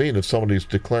doesn't mean if somebody's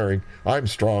declaring, I'm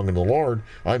strong in the Lord,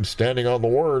 I'm standing on the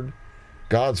Word,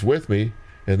 God's with me,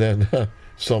 and then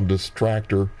some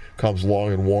distractor comes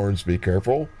along and warns, be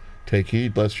careful, take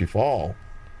heed lest you fall.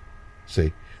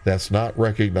 See, that's not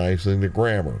recognizing the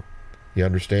grammar. You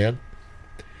understand?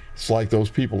 It's like those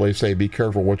people, they say, be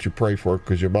careful what you pray for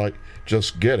because you might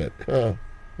just get it.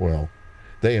 Well,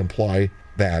 they imply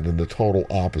that in the total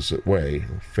opposite way,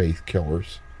 faith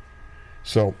killers.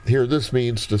 So here this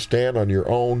means to stand on your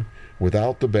own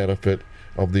without the benefit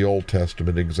of the Old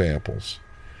Testament examples.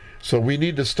 So we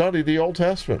need to study the Old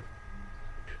Testament.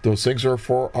 Those things are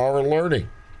for our learning.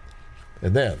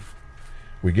 And then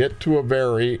we get to a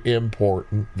very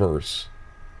important verse.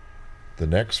 The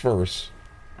next verse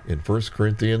in 1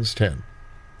 Corinthians 10.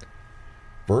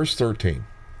 Verse 13.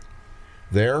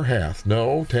 There hath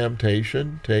no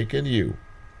temptation taken you,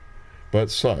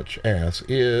 but such as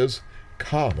is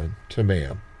common to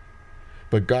man.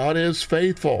 But God is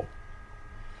faithful,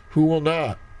 who will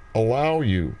not allow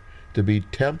you to be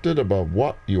tempted above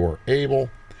what you are able,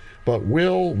 but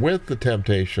will with the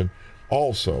temptation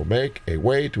also make a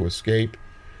way to escape,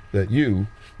 that you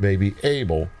may be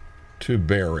able to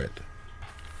bear it.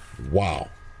 Wow.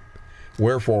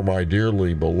 Wherefore, my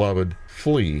dearly beloved,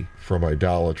 flee from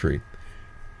idolatry.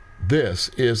 This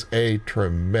is a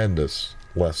tremendous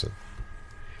lesson.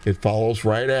 It follows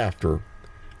right after,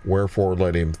 wherefore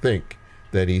let him think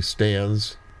that he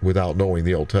stands without knowing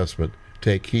the Old Testament,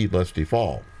 take heed lest he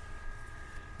fall.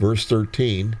 Verse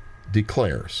 13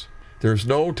 declares, there's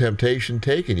no temptation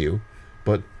taken you,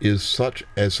 but is such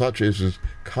as is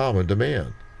common to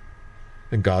man.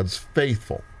 And God's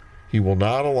faithful. He will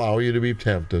not allow you to be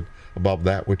tempted above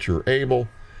that which you're able,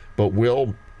 but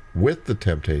will, with the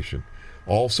temptation,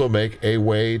 also make a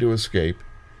way to escape,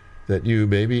 that you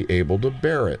may be able to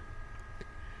bear it.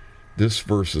 This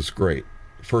verse is great.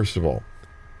 First of all,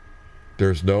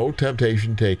 there's no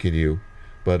temptation taken you,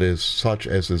 but is such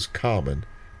as is common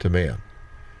to man.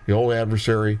 The old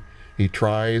adversary, he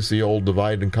tries the old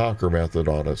divide and conquer method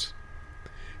on us.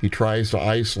 He tries to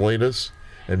isolate us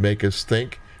and make us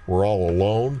think we're all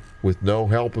alone with no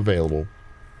help available.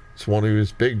 It's one of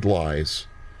his big lies.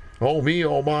 Oh me,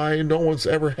 oh my, no one's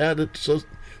ever had it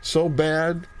so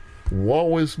bad.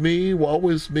 Woe is me, woe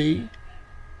is me.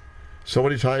 So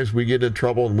many times we get in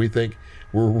trouble and we think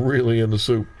we're really in the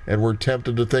soup, and we're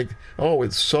tempted to think, oh,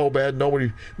 it's so bad,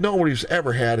 nobody's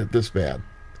ever had it this bad.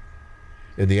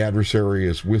 And the adversary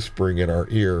is whispering in our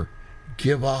ear,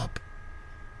 give up.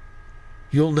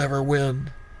 You'll never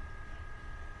win.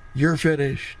 You're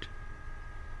finished.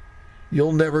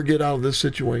 You'll never get out of this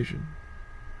situation.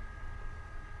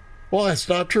 Well, that's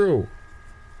not true.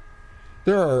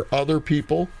 There are other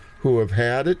people who have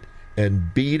had it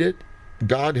and beat it.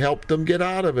 God helped them get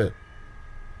out of it.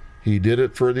 He did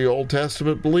it for the Old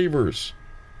Testament believers.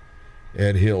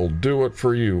 And he'll do it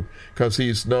for you, because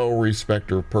he's no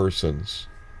respecter of persons.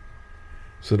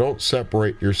 So don't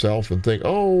separate yourself and think,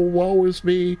 oh, woe is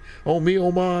me, oh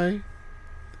my.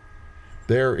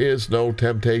 There is no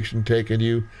temptation taken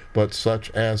you, but such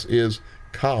as is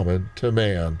common to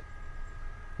man.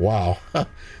 Wow,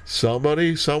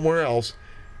 somebody somewhere else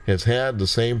has had the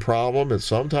same problem at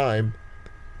some time.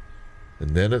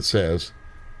 And then it says,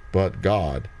 but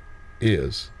God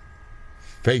is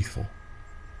faithful.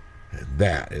 And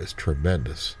that is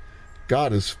tremendous.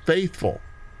 God is faithful.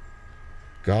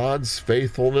 God's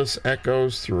faithfulness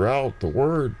echoes throughout the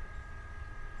Word.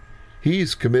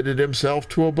 He's committed himself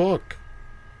to a book.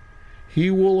 He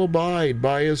will abide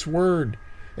by his word,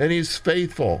 and he's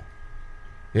faithful.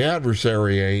 The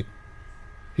adversary ain't.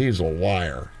 He's a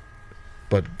liar.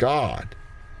 But God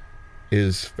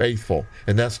is faithful.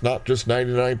 And that's not just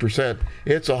 99%.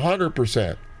 It's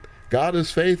 100%. God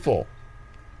is faithful.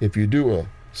 If you do a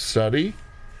study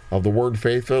of the word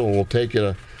faithful, it will take you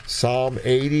to Psalm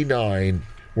 89,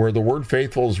 where the word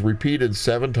faithful is repeated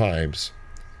 7 times.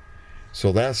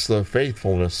 So that's the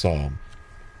faithfulness psalm.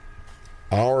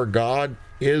 Our God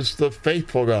is the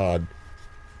faithful God,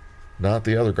 not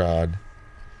the other God.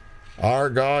 Our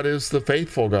God is the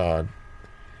faithful God.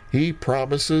 He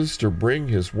promises to bring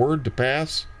his word to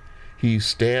pass. He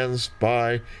stands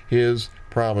by his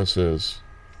promises.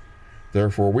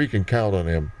 Therefore, we can count on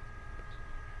him.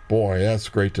 Boy, that's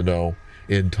great to know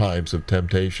in times of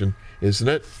temptation, isn't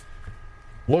it?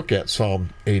 Look at Psalm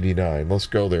 89. Let's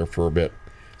go there for a bit.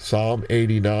 Psalm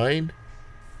 89,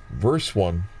 verse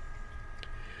 1.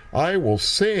 I will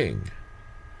sing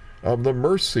of the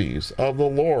mercies of the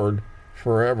Lord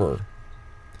forever.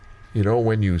 You know,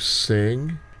 when you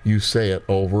sing, you say it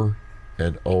over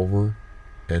and over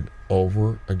and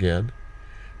over again,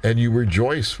 and you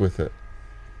rejoice with it.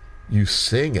 You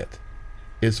sing it.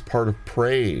 It's part of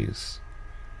praise.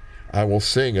 I will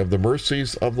sing of the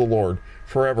mercies of the Lord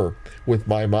forever. With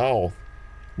my mouth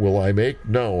will I make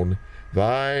known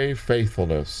thy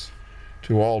faithfulness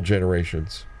to all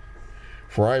generations.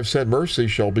 For I have said, mercy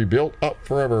shall be built up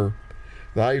forever.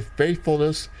 Thy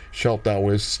faithfulness shalt thou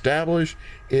establish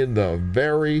in the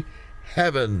very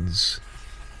heavens.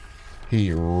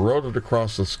 He wrote it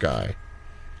across the sky.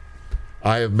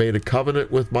 I have made a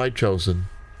covenant with my chosen.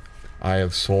 I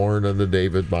have sworn unto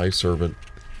David my servant.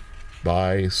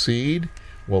 Thy seed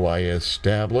will I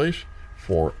establish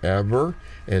forever,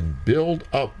 and build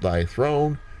up thy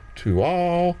throne to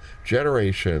all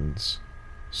generations.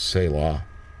 Selah.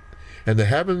 And the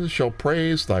heavens shall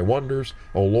praise thy wonders,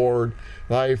 O Lord,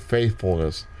 thy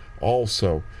faithfulness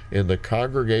also in the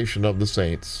congregation of the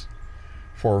saints.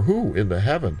 For who in the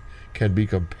heaven can be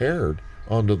compared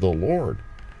unto the Lord?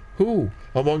 Who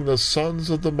among the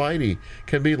sons of the mighty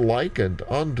can be likened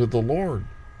unto the Lord?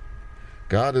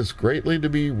 God is greatly to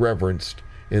be reverenced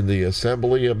in the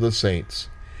assembly of the saints,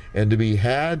 and to be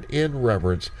had in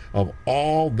reverence of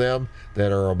all them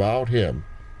that are about him.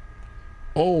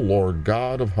 O Lord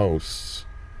God of hosts,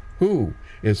 who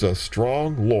is a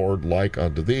strong Lord like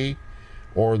unto thee,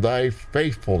 or thy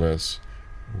faithfulness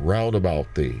round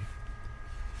about thee?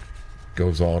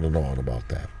 Goes on and on about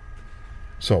that.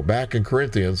 So back in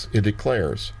Corinthians, it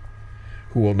declares,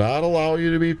 who will not allow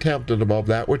you to be tempted above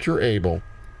that which you're able,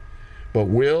 but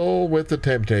will with the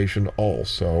temptation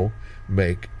also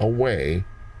make a way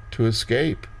to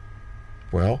escape.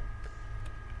 Well,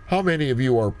 how many of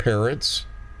you are parents?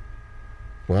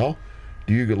 Well,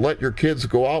 do you let your kids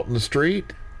go out in the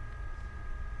street?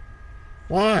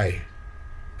 Why?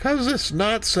 Because it's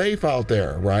not safe out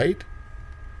there, right?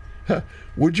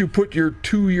 Would you put your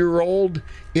 2-year-old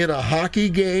in a hockey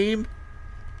game?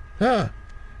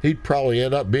 He'd probably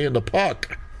end up being the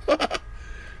puck.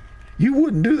 You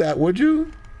wouldn't do that, would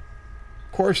you?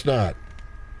 Of course not.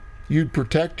 You'd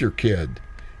protect your kid.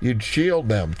 You'd shield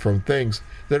them from things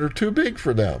that are too big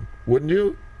for them, wouldn't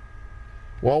you?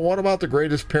 Well, what about the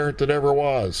greatest parent that ever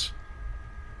was?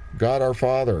 God our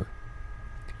Father.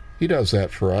 He does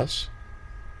that for us.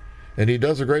 And he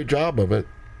does a great job of it.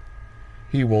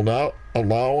 He will not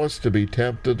allow us to be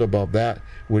tempted above that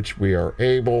which we are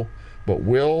able, but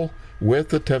will, with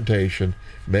the temptation,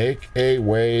 make a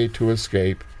way to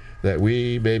escape, that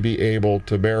we may be able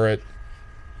to bear it.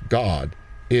 God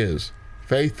is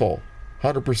faithful.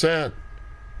 100%.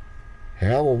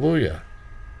 Hallelujah.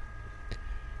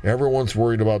 Everyone's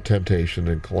worried about temptation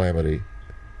and calamity,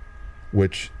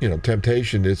 which,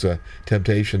 temptation is a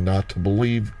temptation not to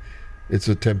believe. It's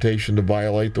a temptation to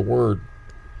violate the word.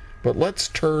 But let's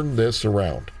turn this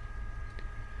around.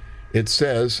 It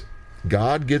says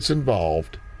God gets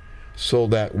involved so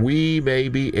that we may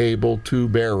be able to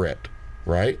bear it,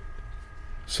 right?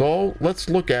 So let's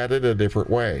look at it a different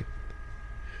way.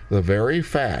 The very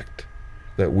fact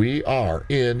that we are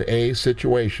in a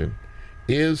situation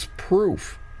is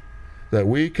proof that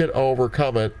we can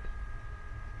overcome it,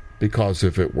 because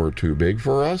if it were too big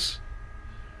for us,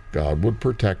 God would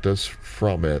protect us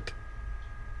from it.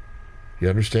 You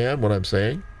understand what I'm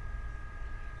saying?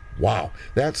 Wow,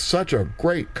 that's such a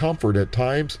great comfort at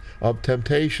times of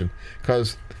temptation,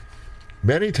 because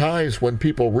many times when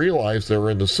people realize they're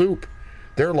in the soup,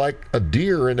 they're like a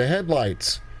deer in the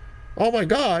headlights. Oh my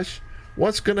gosh,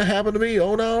 what's going to happen to me?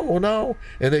 Oh no,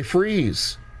 and they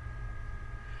freeze.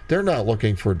 They're not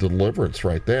looking for deliverance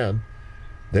right then.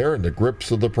 They're in the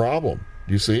grips of the problem,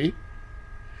 you see?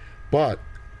 But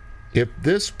if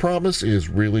this promise is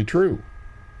really true,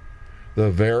 the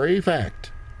very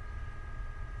fact,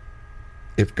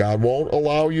 if God won't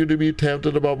allow you to be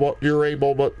tempted above what you're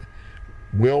able, but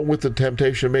will with the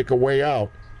temptation make a way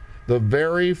out, the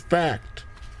very fact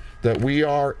that we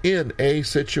are in a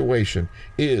situation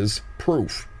is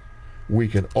proof we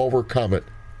can overcome it.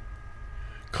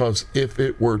 Because if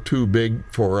it were too big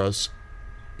for us,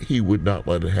 He would not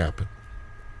let it happen.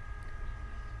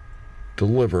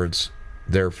 Deliverance,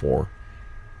 therefore,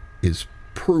 is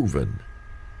proven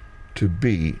to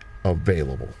be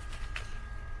available.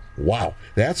 Wow,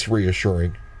 that's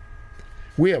reassuring.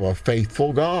 We have a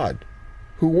faithful God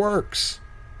who works.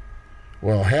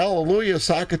 Well, hallelujah,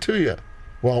 sock it to you.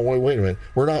 Well, wait a minute.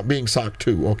 We're not being socked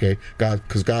to, okay? God,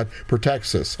 because God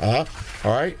protects us, huh?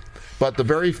 All right? But the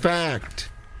very fact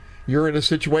you're in a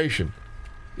situation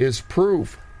is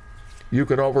proof you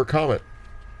can overcome it.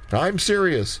 I'm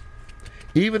serious.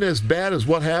 Even as bad as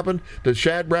what happened to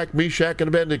Shadrach, Meshach, and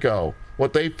Abednego,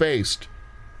 what they faced,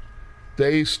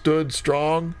 they stood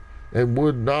strong and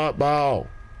would not bow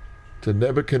to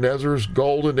Nebuchadnezzar's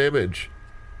golden image.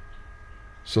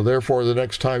 So therefore, the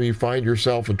next time you find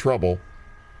yourself in trouble,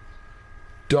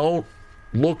 don't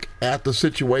look at the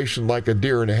situation like a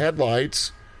deer in the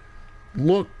headlights.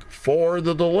 Look for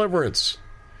the deliverance.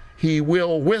 He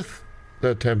will, with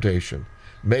the temptation,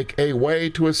 make a way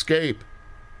to escape.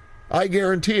 I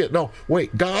guarantee it. No,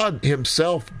 wait, God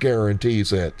Himself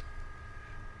guarantees it.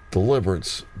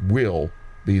 Deliverance will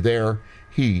be there.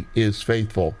 He is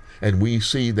faithful. And we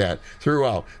see that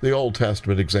throughout the Old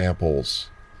Testament examples.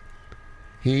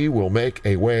 He will make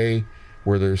a way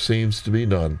where there seems to be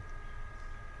none.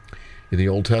 In the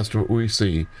Old Testament, we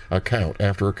see account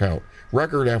after account,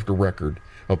 record after record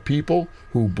of people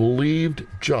who believed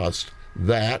just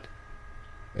that,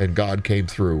 and God came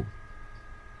through.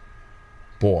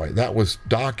 Boy, that was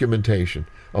documentation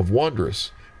of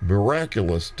wondrous,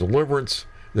 miraculous deliverance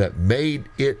that made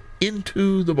it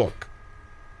into the book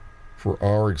for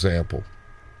our example.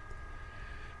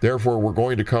 Therefore, we're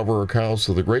going to cover accounts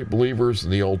of the great believers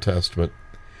in the Old Testament,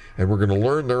 and we're going to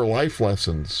learn their life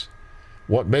lessons,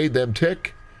 what made them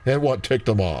tick and what ticked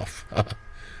them off,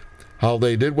 how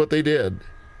they did what they did,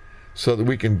 so that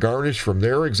we can garnish from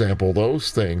their example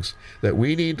those things that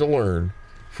we need to learn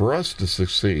for us to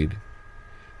succeed.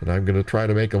 And I'm going to try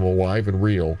to make them alive and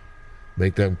real,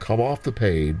 make them come off the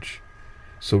page,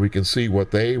 so we can see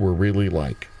what they were really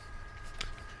like.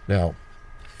 Now,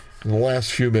 in the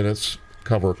last few minutes,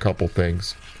 cover a couple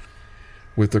things.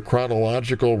 With the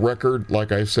chronological record,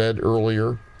 like I said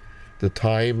earlier, the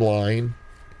timeline,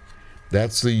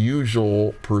 that's the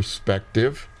usual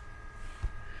perspective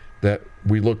that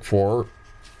we look for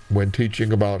when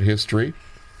teaching about history.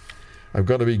 I'm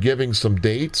going to be giving some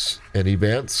dates and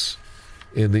events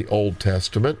in the Old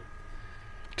Testament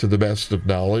to the best of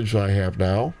knowledge I have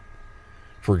now.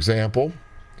 For example,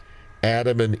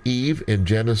 Adam and Eve in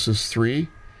Genesis 3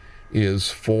 is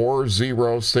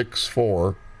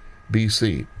 4064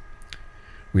 BC.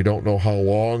 We don't know how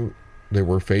long they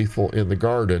were faithful in the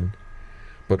garden,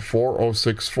 but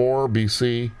 4064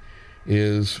 BC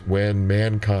is when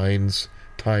mankind's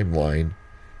timeline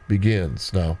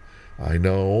begins. Now, I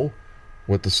know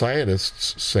what the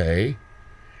scientists say.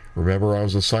 Remember, I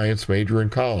was a science major in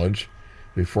college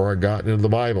before I got into the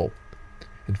Bible.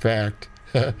 In fact,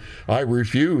 I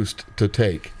refused to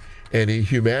take any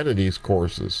humanities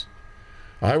courses.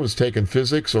 I was taking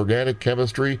physics, organic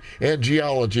chemistry, and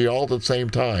geology all at the same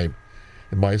time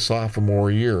in my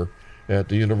sophomore year at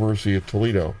the University of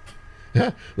Toledo.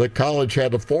 The college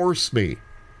had to force me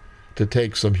to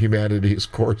take some humanities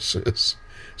courses.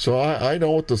 So I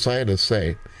know what the scientists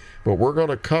say, but we're going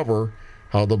to cover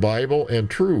how the Bible and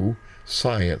true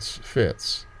science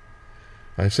fits.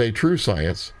 I say true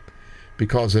science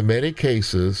because in many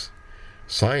cases,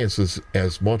 science is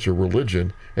as much a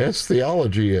religion as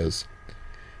theology is.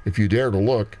 If you dare to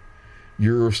look,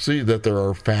 you'll see that there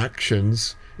are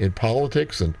factions in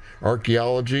politics and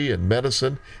archaeology and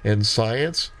medicine and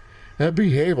science that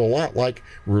behave a lot like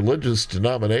religious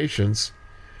denominations,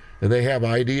 and they have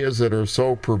ideas that are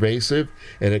so pervasive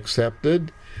and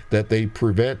accepted that they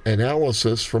prevent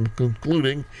analysis from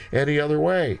concluding any other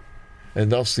way,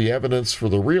 and thus the evidence for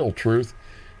the real truth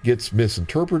gets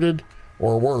misinterpreted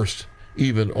or worse,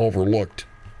 even overlooked.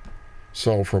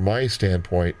 So from my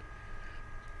standpoint,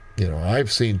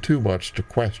 I've seen too much to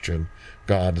question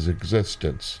God's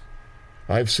existence.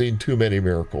 I've seen too many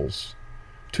miracles,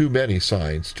 too many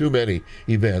signs, too many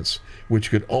events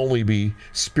which could only be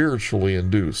spiritually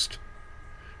induced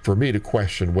for me to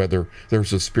question whether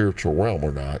there's a spiritual realm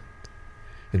or not.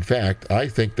 In fact, I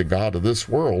think the God of this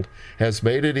world has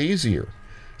made it easier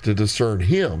to discern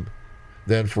Him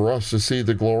than for us to see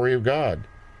the glory of God.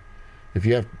 If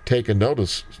you have taken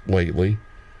notice lately,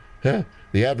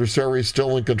 the adversary is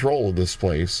still in control of this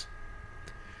place,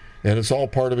 and it's all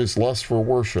part of his lust for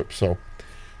worship. So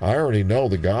I already know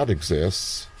that God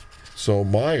exists, so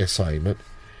my assignment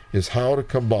is how to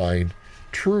combine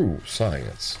true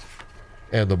science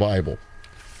and the Bible.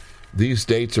 These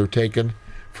dates are taken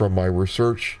from my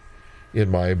research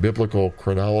in my biblical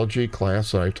chronology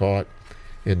class that I taught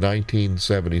in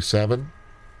 1977.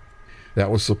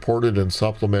 That was supported and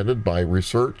supplemented by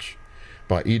research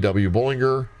by E.W.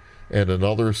 Bullinger and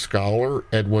another scholar,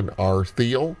 Edwin R.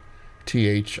 Thiele,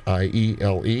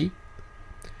 Thiele.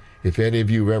 If any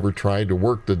of you have ever tried to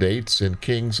work the dates in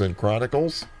Kings and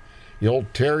Chronicles, you'll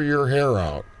tear your hair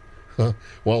out.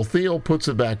 Well, Thiele puts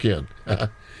it back in.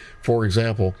 For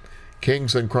example,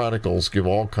 Kings and Chronicles give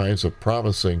all kinds of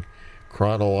promising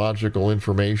chronological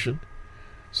information.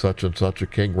 Such and such a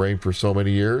king reigned for so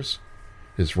many years.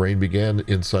 His reign began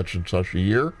in such and such a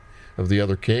year of the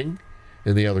other king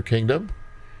in the other kingdom.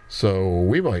 So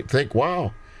we might think,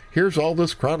 wow, here's all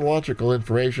this chronological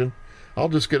information. I'll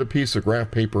just get a piece of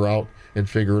graph paper out and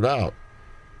figure it out.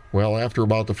 Well, after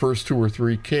about the first 2 or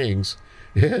 3 kings,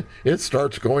 it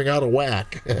starts going out of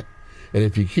whack. And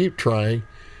if you keep trying,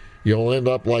 you'll end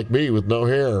up like me with no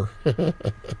hair.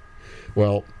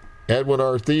 Well, Edwin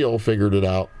R. Thiele figured it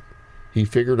out. He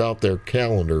figured out their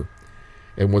calendar.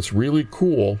 And what's really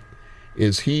cool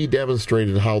is he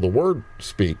demonstrated how the Word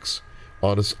speaks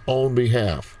on its own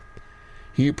behalf.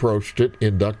 He approached it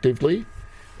inductively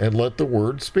and let the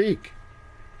Word speak.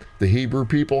 The Hebrew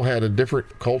people had a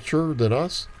different culture than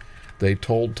us. They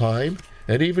told time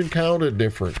and even counted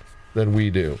different than we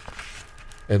do.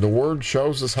 And the Word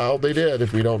shows us how they did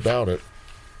if we don't doubt it.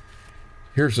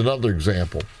 Here's another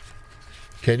example.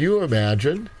 Can you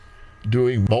imagine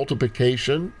doing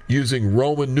multiplication using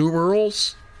Roman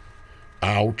numerals?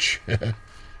 Ouch.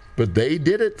 But they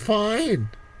did it fine.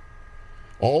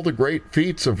 All the great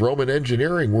feats of Roman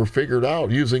engineering were figured out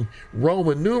using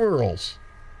Roman numerals.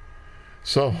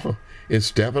 So it's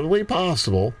definitely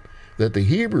possible that the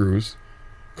Hebrews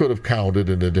could have counted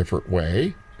in a different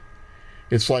way.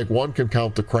 It's like one can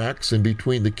count the cracks in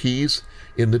between the keys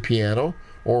in the piano,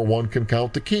 or one can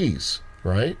count the keys,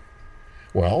 right?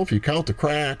 Well, if you count the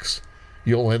cracks,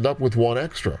 you'll end up with 1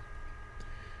 extra.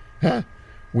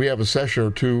 We have a session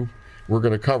or 2. We're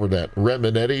going to cover that. Red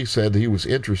Minetti said he was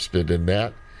interested in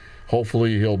that.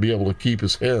 Hopefully he'll be able to keep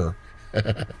his hair.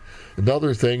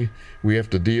 Another thing we have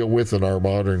to deal with in our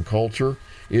modern culture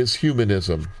is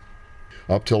humanism.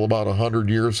 Up till about 100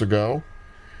 years ago,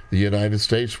 the United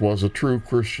States was a true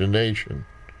Christian nation.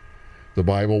 The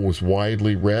Bible was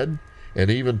widely read and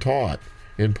even taught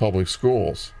in public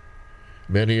schools.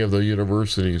 Many of the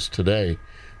universities today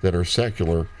that are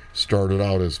secular started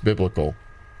out as biblical.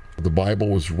 The Bible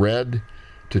was read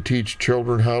to teach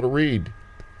children how to read.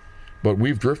 But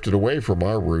we've drifted away from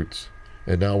our roots,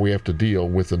 and now we have to deal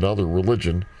with another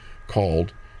religion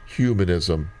called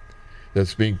humanism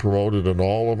that's being promoted in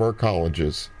all of our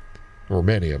colleges, or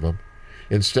many of them.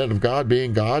 Instead of God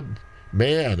being God,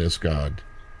 man is God.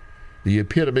 The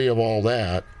epitome of all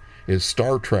that is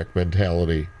Star Trek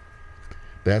mentality.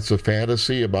 That's a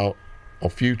fantasy about a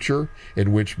future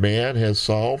in which man has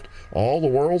solved all the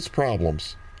world's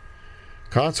problems.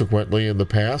 Consequently, in the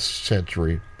past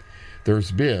century,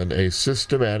 there's been a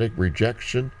systematic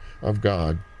rejection of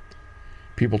God.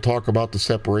 People talk about the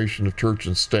separation of church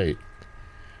and state.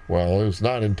 Well, it was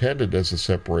not intended as a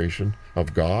separation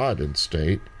of God and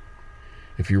state.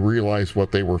 If you realize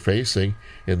what they were facing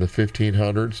in the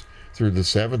 1500s through the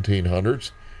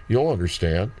 1700s, you'll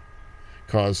understand.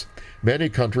 Because many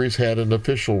countries had an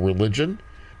official religion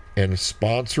and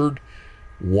sponsored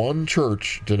one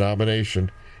church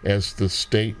denomination as the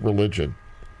state religion.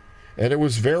 And it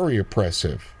was very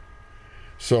oppressive.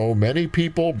 So many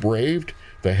people braved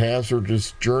the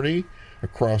hazardous journey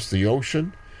across the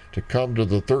ocean to come to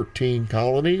the 13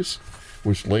 colonies,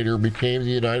 which later became the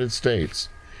United States,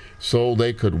 so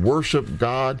they could worship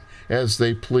God as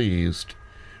they pleased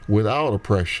without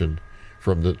oppression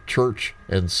from the church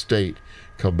and state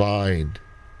combined.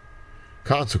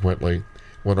 Consequently,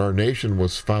 when our nation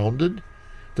was founded,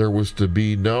 there was to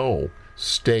be no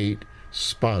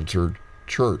state-sponsored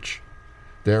church.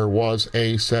 There was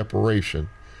a separation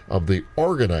of the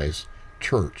organized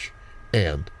church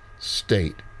and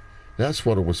state. That's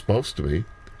what it was supposed to be,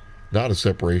 not a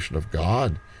separation of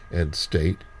God and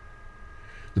state.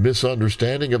 The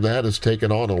misunderstanding of that has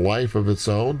taken on a life of its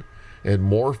own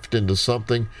and morphed into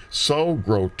something so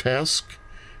grotesque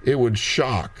it would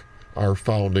shock our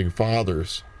founding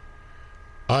fathers.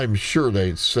 I'm sure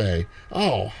they'd say,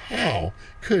 "Oh, how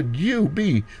could you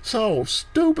be so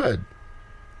stupid?"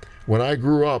 When I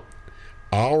grew up,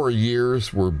 our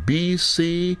years were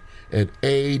BC and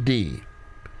AD,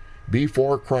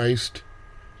 before Christ,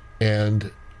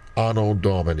 and Anno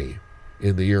Domini,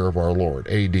 in the year of our Lord,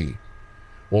 AD.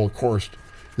 Well, of course,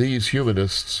 these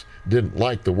humanists didn't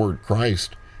like the word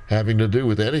Christ having to do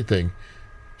with anything.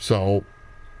 So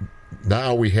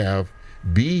now we have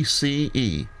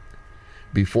BCE,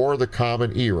 before the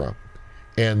Common Era,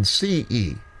 and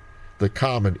CE, the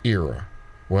Common Era.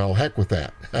 Well, heck with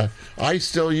that. I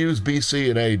still use BC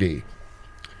and AD.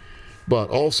 But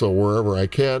also, wherever I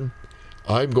can,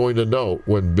 I'm going to note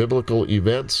when biblical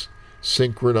events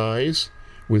synchronize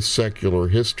with secular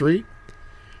history.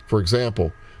 For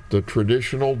example, the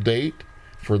traditional date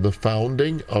for the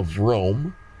founding of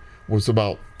Rome was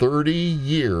about 30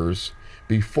 years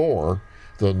before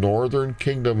the northern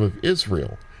kingdom of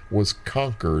Israel was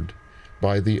conquered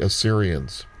by the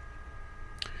Assyrians.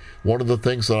 One of the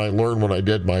things that I learned when I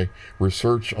did my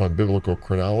research on biblical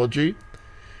chronology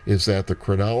is that the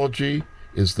chronology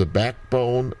is the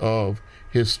backbone of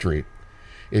history.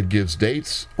 It gives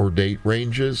dates or date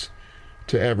ranges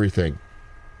to everything.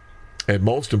 And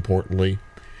most importantly,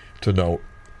 to note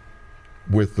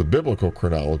with the biblical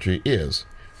chronology is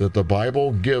that the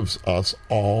Bible gives us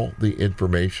all the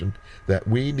information that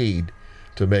we need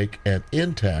to make an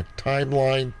intact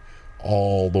timeline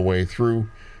all the way through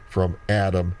from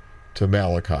Adam to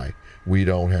Malachi. We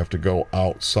don't have to go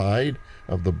outside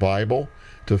of the Bible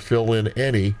to fill in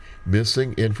any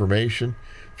missing information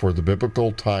for the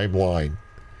biblical timeline.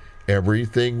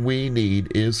 Everything we need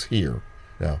is here.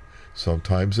 Now,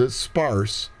 sometimes it's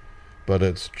sparse, but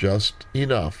it's just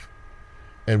enough,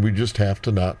 and we just have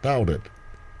to not doubt it.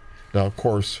 Now, of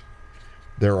course,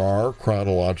 there are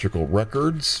chronological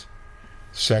records,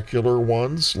 secular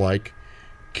ones like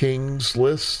kings'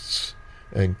 lists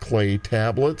and clay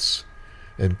tablets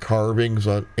and carvings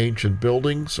on ancient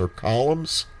buildings or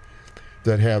columns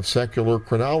that have secular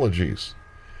chronologies.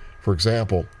 For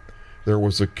example, there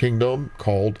was a kingdom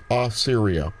called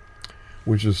Assyria,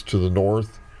 which is to the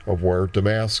north of where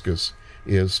Damascus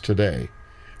is today,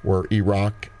 where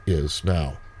Iraq is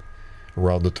now,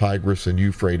 around the Tigris and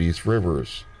Euphrates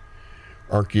rivers.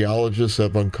 Archaeologists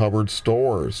have uncovered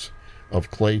stores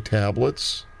of clay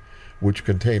tablets which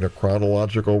contain a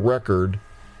chronological record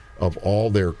of all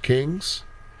their kings,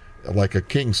 like a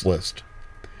king's list.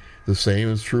 The same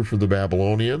is true for the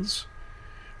Babylonians.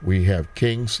 We have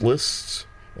king's lists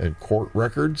and court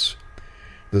records.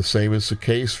 The same is the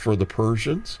case for the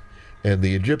Persians and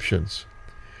the Egyptians.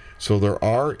 So there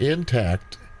are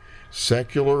intact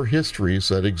secular histories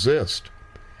that exist.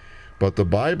 But the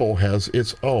Bible has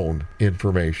its own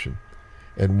information.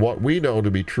 And what we know to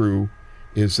be true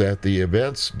is that the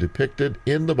events depicted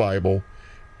in the Bible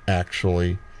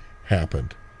actually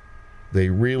happened. They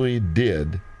really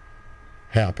did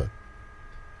happen.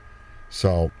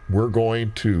 So we're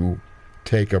going to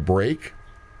take a break.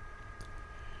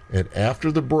 And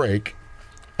after the break,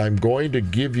 I'm going to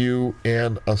give you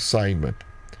an assignment.